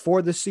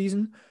before this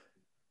season,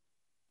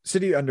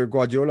 City under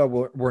Guardiola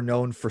were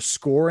known for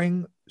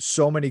scoring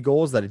so many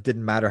goals that it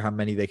didn't matter how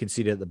many they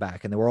conceded at the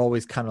back, and they were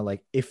always kind of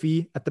like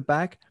iffy at the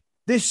back.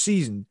 This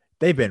season,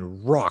 they've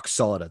been rock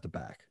solid at the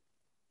back.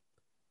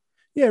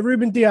 Yeah,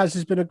 Ruben Diaz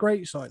has been a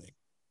great signing.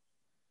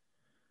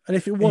 And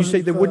if it wasn't, you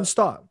say they wouldn't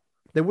stop.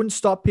 They wouldn't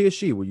stop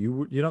PSG. Well,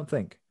 you don't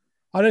think?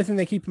 I don't think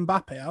they keep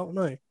Mbappe out.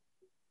 No.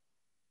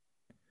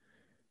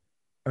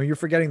 I mean, you're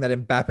forgetting that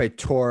Mbappe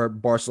tore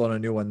Barcelona a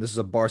new one. This is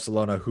a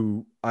Barcelona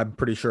who I'm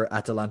pretty sure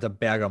Atalanta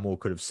Bergamo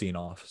could have seen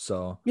off.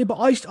 So yeah, but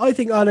I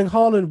think Erling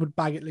Haaland would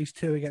bag at least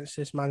 2 against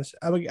this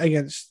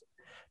against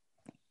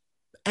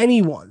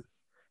anyone.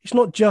 It's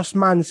not just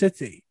Man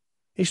City.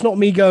 It's not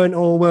me going,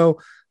 oh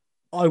well,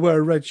 I wear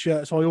a red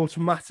shirt, so I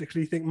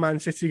automatically think Man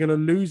City are going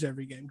to lose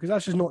every game, because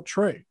that's just not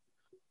true.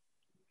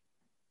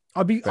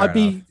 I'd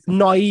be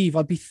naive.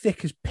 I'd be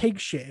thick as pig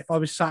shit if I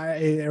was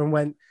sat here and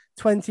went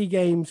 20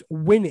 games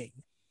winning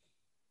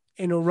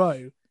in a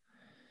row.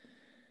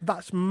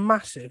 That's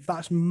massive.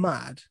 That's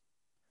mad.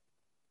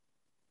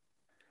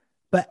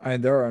 But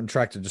they're on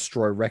track to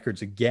destroy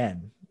records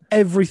again.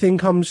 Everything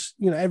comes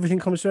through,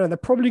 and they're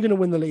probably going to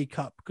win the League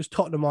Cup because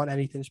Tottenham aren't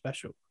anything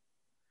special.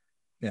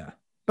 Yeah.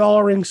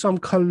 Barring some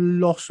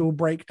colossal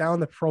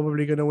breakdown, they're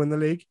probably going to win the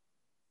league.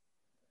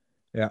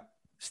 Yeah.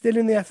 Still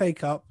in the FA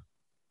Cup.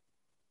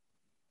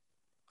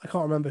 I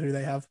can't remember who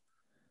they have.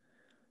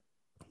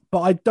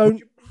 But I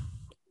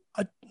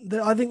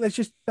think there's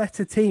just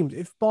better teams.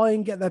 If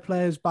Bayern get their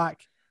players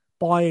back,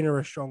 Bayern are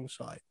a strong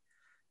side.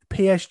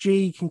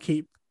 PSG can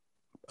keep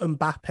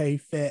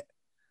Mbappe fit.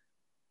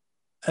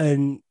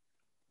 And,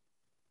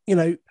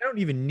 they don't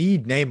even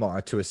need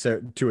Neymar to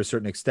a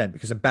certain extent,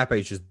 because Mbappe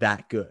is just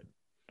that good.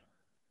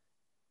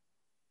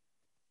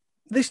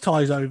 This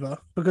ties over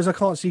because I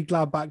can't see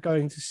Gladbach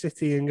going to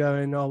City and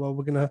going, oh well,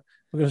 we're gonna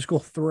score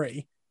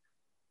 3.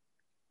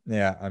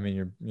 Yeah, I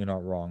mean you're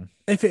not wrong.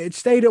 If it had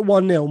stayed at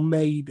 1-0,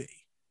 maybe.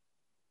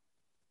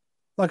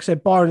 Like I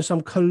said, barring some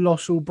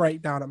colossal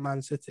breakdown at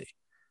Man City.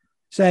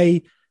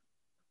 Say,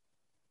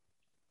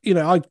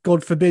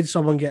 God forbid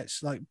someone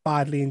gets like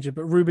badly injured,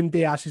 but Ruben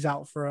Diaz is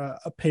out for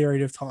a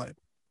period of time.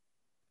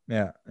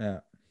 Yeah.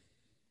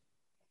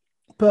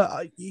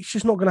 But it's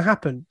just not going to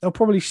happen. They'll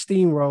probably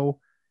steamroll.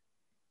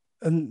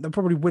 And they'll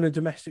probably win a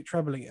domestic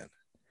treble again.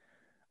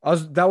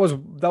 That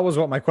was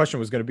what my question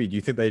was going to be. Do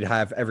you think they'd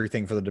have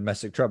everything for the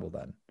domestic treble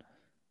then?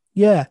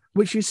 Yeah,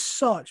 which is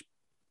such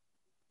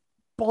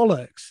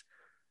bollocks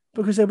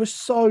because they were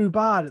so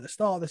bad at the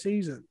start of the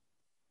season.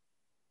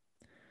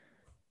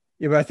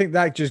 Yeah, but I think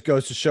that just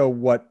goes to show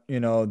what,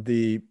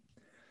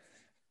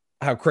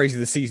 how crazy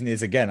the season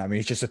is again. I mean,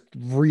 it's just a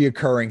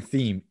reoccurring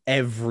theme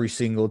every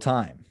single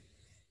time.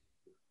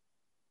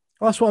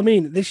 Well, that's what I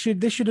mean. This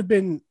should have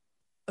been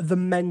the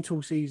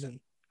mental season.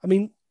 I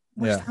mean,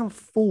 West Ham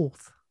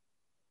 4th.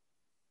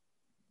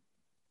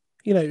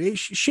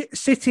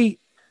 City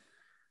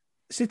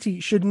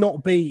should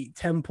not be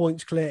 10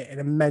 points clear in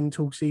a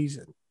mental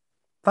season.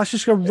 That's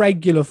just a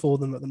regular for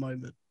them at the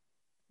moment.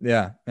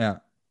 Yeah. And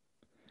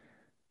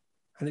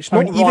it's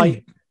not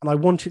right, and I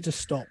want it to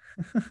stop.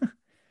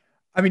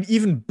 I mean,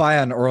 even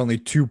Bayern are only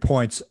 2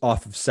 points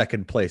off of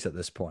second place at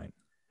this point.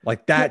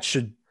 Like that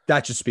should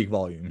speak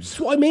volumes. That's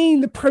what I mean.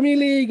 The Premier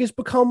League has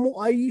become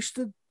what I used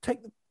to take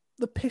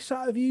the piss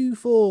out of you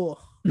for.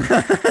 We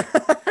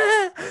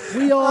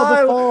are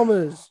the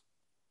farmers.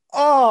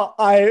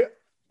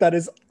 That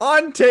is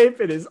on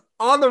tape. It is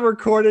on the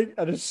recording.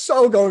 It is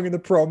so going in the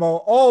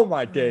promo. Oh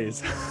my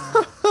days.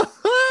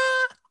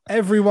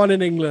 Everyone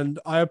in England,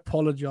 I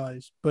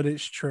apologize, but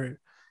it's true.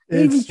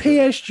 Even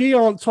PSG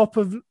aren't top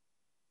of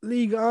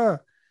Ligue 1.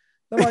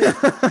 They're like,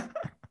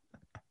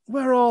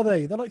 where are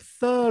they? They're like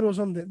 3rd or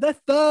something. They're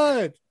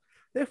 3rd.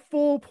 They're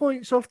 4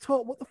 points off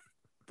top. What the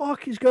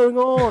fuck is going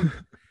on?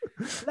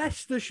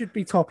 Leicester should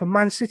be top and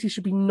Man City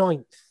should be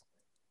 9th.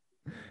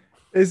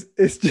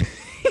 It's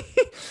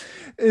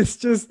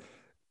just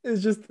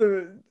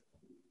the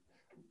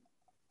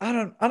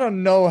I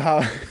don't know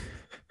how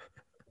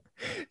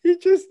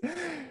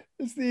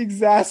it's the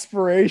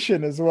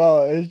exasperation as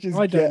well. It's just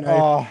I don't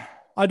know.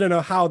 I don't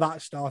know how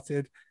that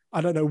started.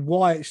 I don't know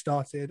why it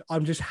started.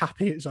 I'm just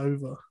happy it's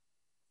over.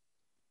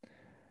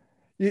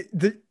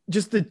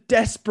 Just the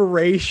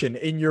desperation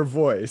in your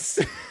voice.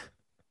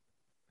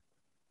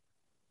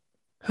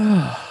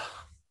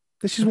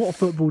 This is what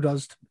football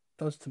does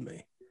to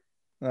me.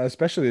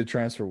 Especially the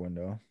transfer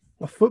window.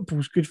 Well,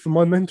 football's good for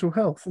my mental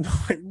health. No,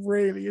 it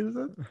really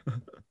isn't.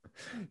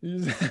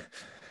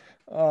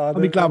 I'll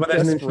be glad when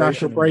there's an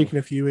international break in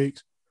a few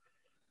weeks.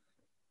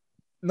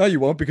 No, you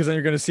won't, because then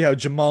you're going to see how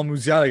Jamal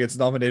Musiala gets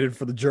nominated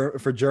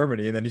for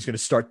Germany, and then he's going to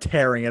start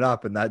tearing it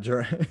up in that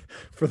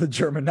for the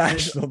German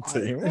national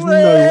team.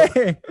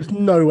 There's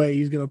no way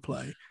he's going to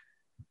play.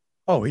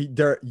 Oh, he's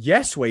going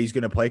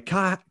to play.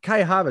 Kai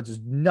Havertz is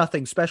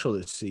nothing special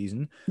this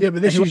season. Yeah,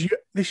 but this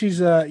is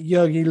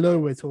Jurgen Low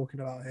we're talking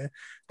about here,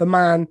 the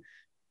man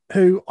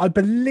who I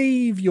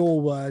believe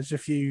your words a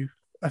few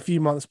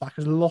months back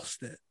has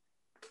lost it.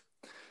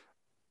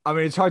 I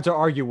mean, it's hard to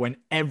argue when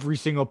every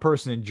single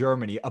person in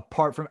Germany,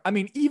 apart from,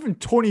 even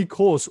Toni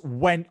Kroos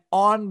went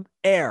on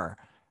air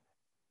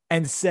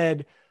and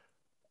said,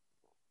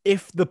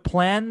 if the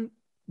plan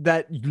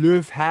that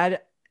Löw had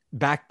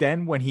back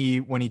then when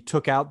he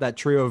took out that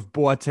trio of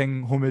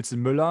Boateng, Hummels,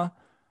 and Müller,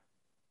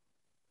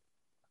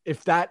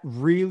 if that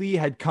really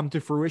had come to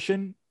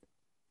fruition,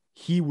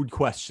 he would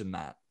question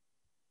that.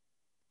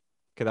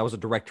 Okay, that was a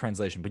direct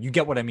translation, but you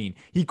get what I mean.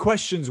 He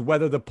questions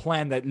whether the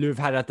plan that Löw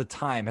had at the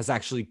time has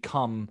actually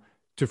come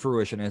to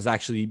fruition and has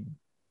actually,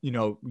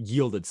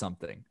 yielded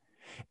something.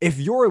 If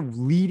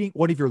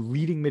one of your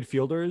leading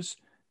midfielders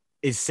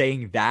is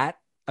saying that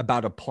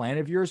about a plan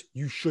of yours,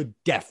 you should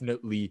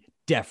definitely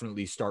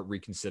start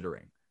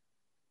reconsidering.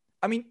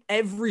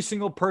 Every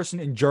single person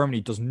in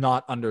Germany does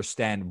not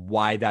understand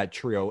why that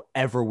trio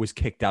ever was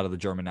kicked out of the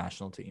German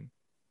national team.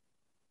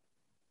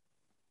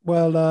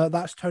 Well,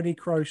 that's Toni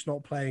Kroos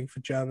not playing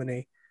for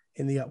Germany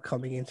in the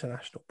upcoming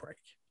international break.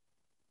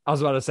 I was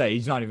about to say,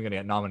 he's not even going to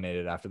get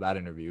nominated after that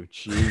interview.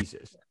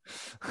 Jesus.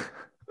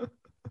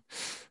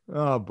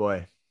 Oh,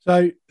 boy.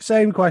 So,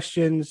 same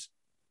questions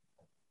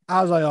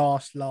as I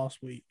asked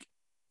last week.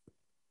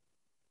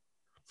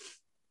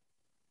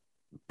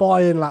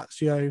 Bayern,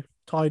 Lazio,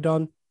 tie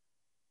done?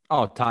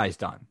 Oh, tie's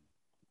done.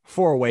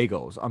 4 away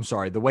goals. I'm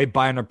sorry. The way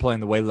Bayern are playing,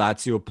 the way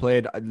Lazio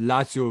played,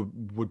 Lazio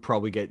would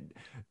probably get...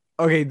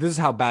 Okay, this is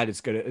how bad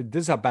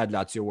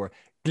Lazio were.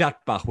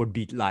 Gladbach would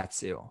beat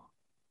Lazio.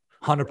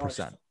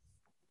 100%.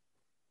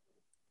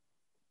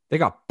 They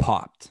got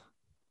popped.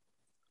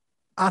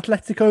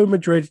 Atletico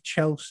Madrid,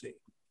 Chelsea.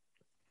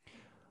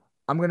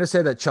 I'm going to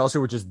say that Chelsea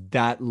were just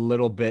that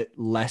little bit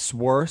less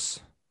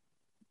worse.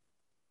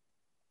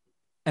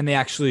 And they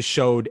actually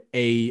showed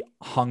a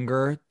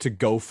hunger to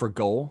go for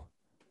goal.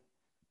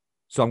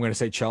 So I'm going to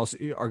say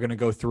Chelsea are going to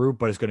go through,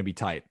 but it's going to be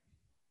tight.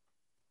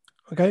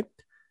 Okay.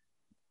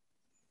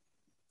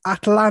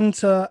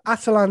 Atalanta,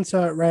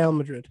 Real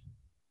Madrid.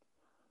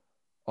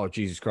 Oh,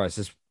 Jesus Christ.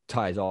 This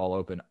tie is all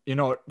open.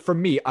 For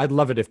me, I'd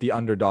love it if the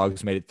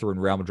underdogs made it through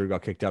and Real Madrid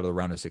got kicked out of the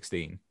round of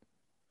 16.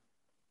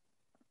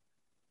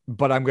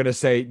 But I'm going to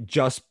say,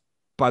 just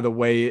by the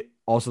way,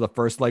 also the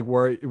first leg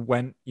where it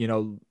went,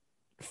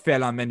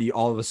 Ferland Mendy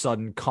all of a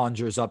sudden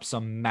conjures up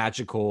some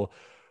magical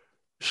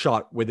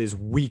shot with his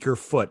weaker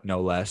foot, no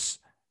less,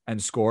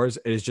 and scores.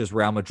 It is just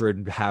Real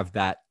Madrid have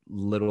that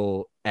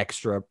little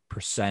extra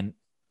percent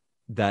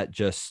that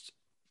just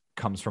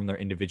comes from their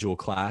individual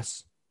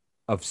class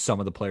of some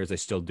of the players they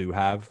still do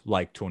have,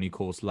 like Toni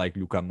Kroos, like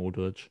Luka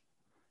Modric,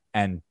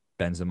 and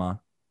Benzema.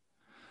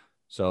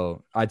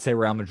 So I'd say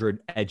Real Madrid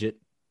edge it.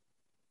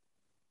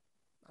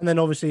 And then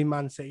obviously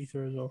Man City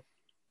through as well.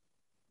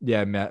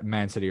 Yeah,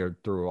 Man City are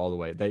through all the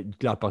way.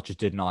 Gladbach just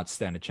did not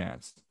stand a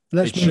chance.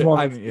 Let's move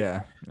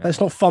on.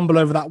 Let's not fumble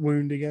over that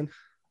wound again.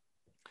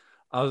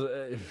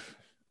 I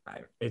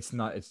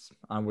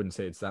wouldn't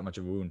say it's that much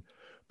of a wound.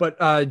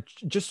 But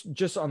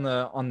just on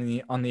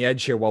the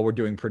edge here while we're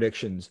doing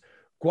predictions,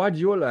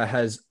 Guardiola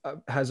has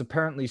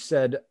apparently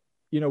said,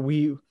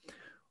 we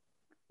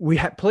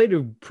played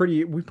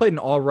an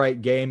all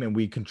right game and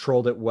we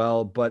controlled it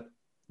well, but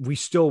we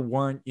still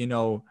weren't,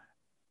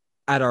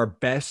 at our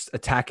best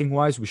attacking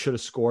wise. We should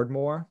have scored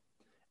more,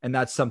 and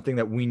that's something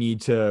that we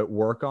need to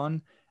work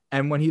on.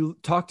 And when he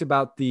talked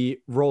about the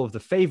role of the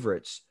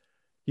favorites,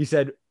 he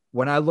said,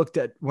 when I look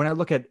at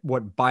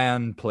what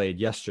Bayern played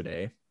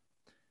yesterday,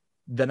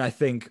 then I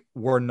think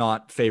we're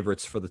not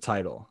favorites for the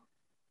title.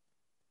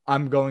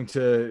 I'm going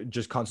to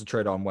just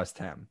concentrate on West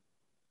Ham.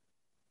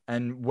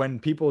 And when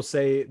people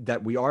say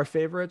that we are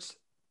favorites,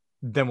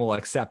 then we'll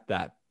accept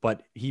that.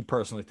 But he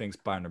personally thinks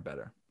Bayern are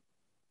better.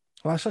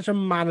 Well, that's such a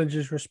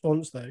manager's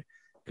response, though,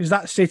 because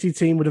that City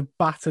team would have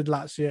battered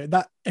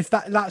Lazio. If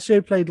that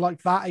Lazio played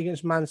like that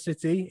against Man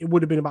City, it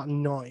would have been about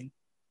 9.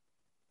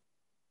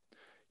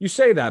 You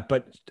say that,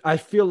 but I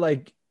feel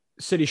like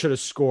City should have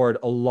scored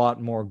a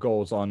lot more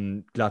goals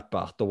on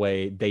Gladbach the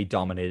way they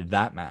dominated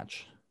that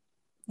match.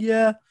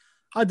 Yeah,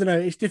 I don't know.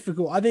 It's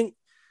difficult. I think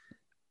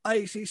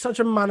it's such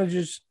a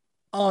manager's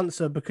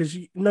answer because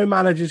no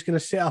manager's going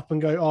to sit up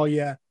and go, oh,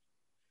 yeah,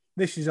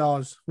 this is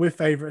ours. We're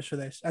favourites for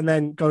this. And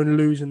then go and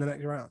lose in the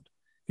next round.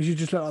 Because you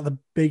just look like the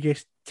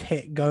biggest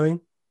tit going.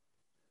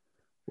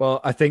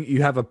 Well, I think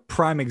you have a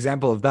prime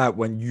example of that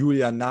when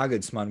Julian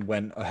Nagelsmann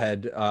went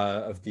ahead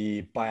of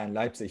the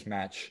Bayern-Leipzig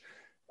match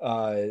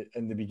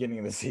in the beginning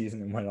of the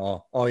season and went,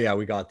 oh yeah,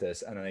 we got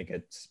this. And then it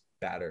gets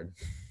battered.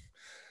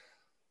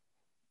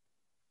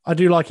 I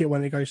do like it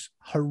when it goes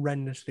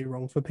horrendously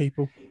wrong for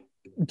people.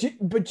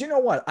 But you know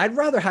what? I'd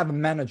rather have a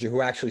manager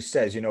who actually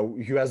says,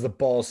 who has the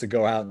balls to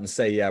go out and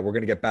say, yeah, we're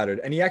going to get battered.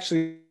 And he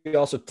actually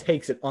also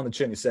takes it on the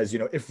chin. He says,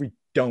 if we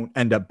don't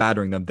end up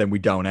battering them, then we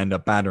don't end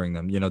up battering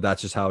them.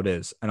 That's just how it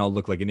is. And I'll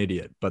look like an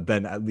idiot. But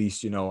then at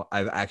least,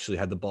 I've actually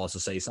had the balls to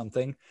say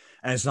something.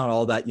 And it's not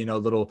all that,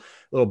 little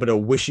bit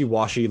of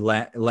wishy-washy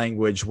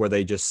language where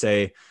they just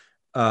say,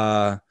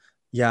 yeah,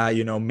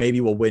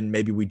 maybe we'll win,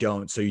 maybe we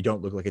don't. So you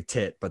don't look like a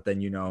tit. But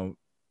then,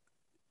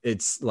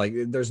 it's like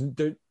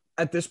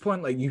at this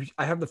point,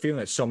 I have the feeling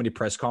that so many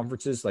press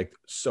conferences, like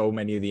so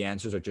many of the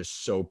answers are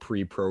just so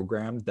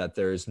pre-programmed that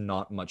there's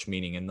not much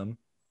meaning in them.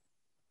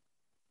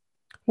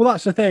 Well,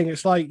 that's the thing.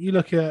 It's like you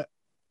look at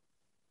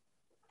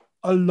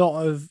a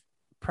lot of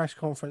press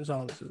conference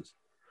answers.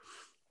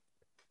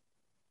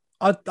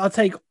 I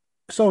take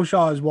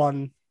Solskjaer's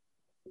one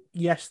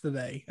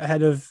yesterday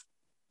ahead of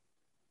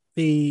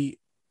the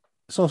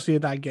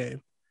Sociedad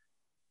game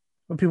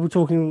when people were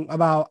talking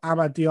about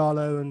Amad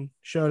Diallo and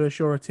Shola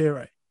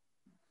Shoretire.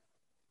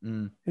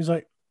 He's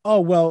like, oh,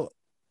 well,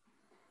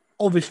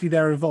 obviously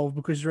they're involved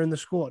because they're in the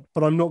squad,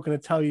 but I'm not going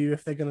to tell you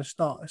if they're going to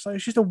start. It's like,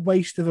 it's just a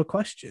waste of a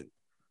question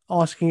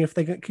asking if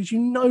they're going to, because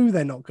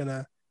they're not going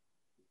to,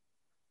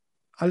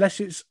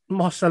 unless it's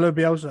Marcelo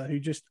Bielsa who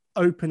just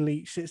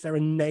openly sits there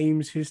and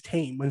names his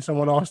team when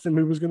someone asked him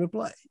who was going to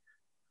play.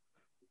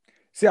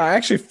 See, I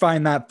actually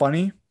find that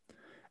funny.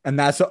 And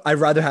I'd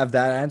rather have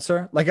that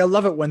answer. Like, I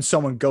love it when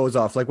someone goes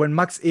off, like when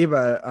Max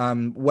Eber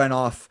went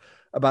off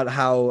about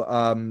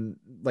how,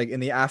 like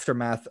in the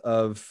aftermath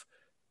of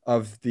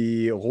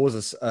the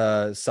Roses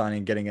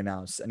signing getting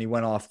announced, and he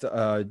went off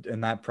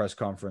in that press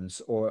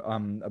conference or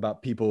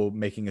about people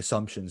making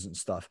assumptions and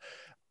stuff.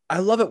 I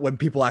love it when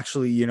people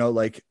actually,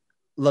 like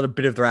let a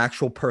bit of their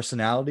actual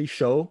personality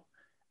show,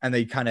 and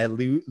they kind of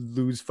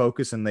lose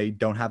focus and they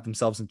don't have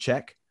themselves in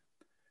check,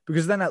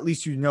 because then at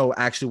least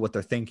actually what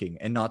they're thinking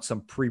and not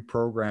some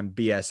pre-programmed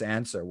BS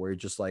answer where you're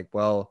just like,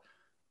 well,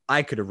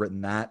 I could have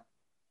written that.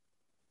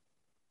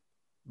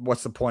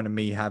 What's the point of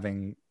me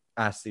having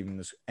asked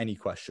even any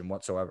question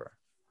whatsoever?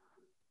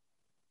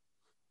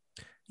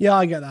 Yeah,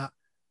 I get that.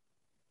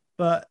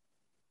 But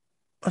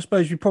I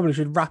suppose we probably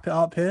should wrap it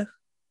up here.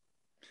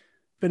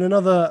 Been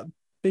another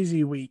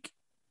busy week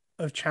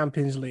of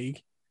Champions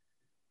League.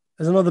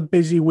 There's another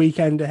busy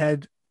weekend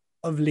ahead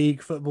of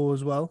league football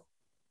as well,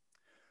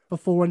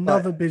 before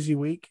another busy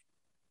week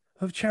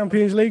of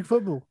Champions League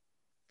football.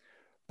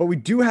 But we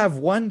do have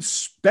one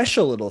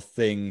special little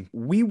thing.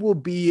 We will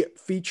be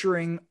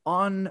featuring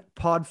on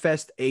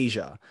Podfest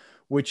Asia,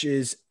 which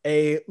is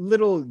a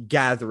little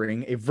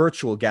gathering, a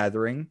virtual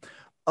gathering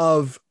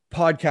of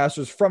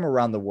podcasters from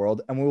around the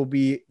world. And we will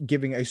be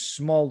giving a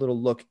small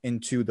little look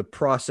into the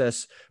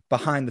process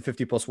behind the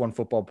 50+1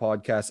 football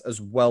podcast,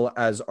 as well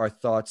as our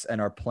thoughts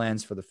and our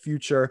plans for the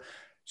future.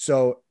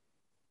 So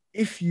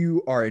if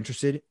you are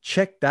interested,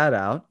 check that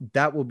out.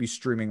 That will be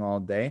streaming all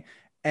day.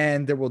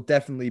 And there will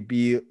definitely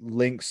be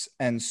links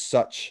and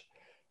such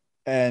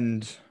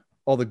and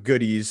all the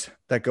goodies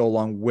that go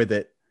along with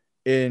it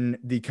in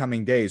the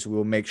coming days. We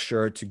will make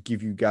sure to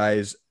give you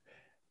guys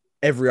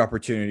every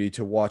opportunity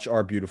to watch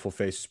our beautiful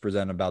faces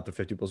present about the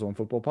 50+1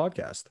 football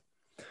podcast.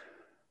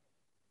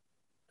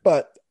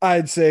 But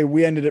I'd say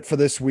we ended it for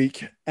this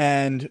week.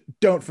 And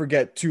don't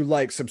forget to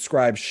like,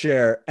 subscribe,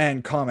 share,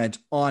 and comment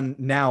on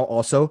now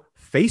also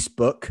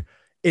Facebook,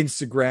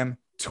 Instagram,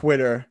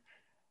 Twitter,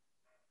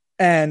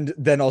 and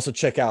then also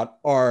check out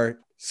our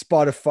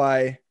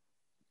Spotify,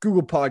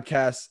 Google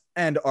Podcasts,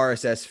 and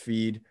RSS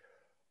feed.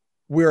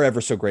 We're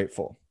ever so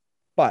grateful.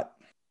 But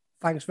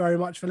thanks very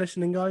much for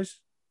listening,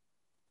 guys.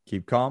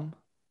 Keep calm.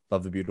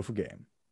 Love the beautiful game.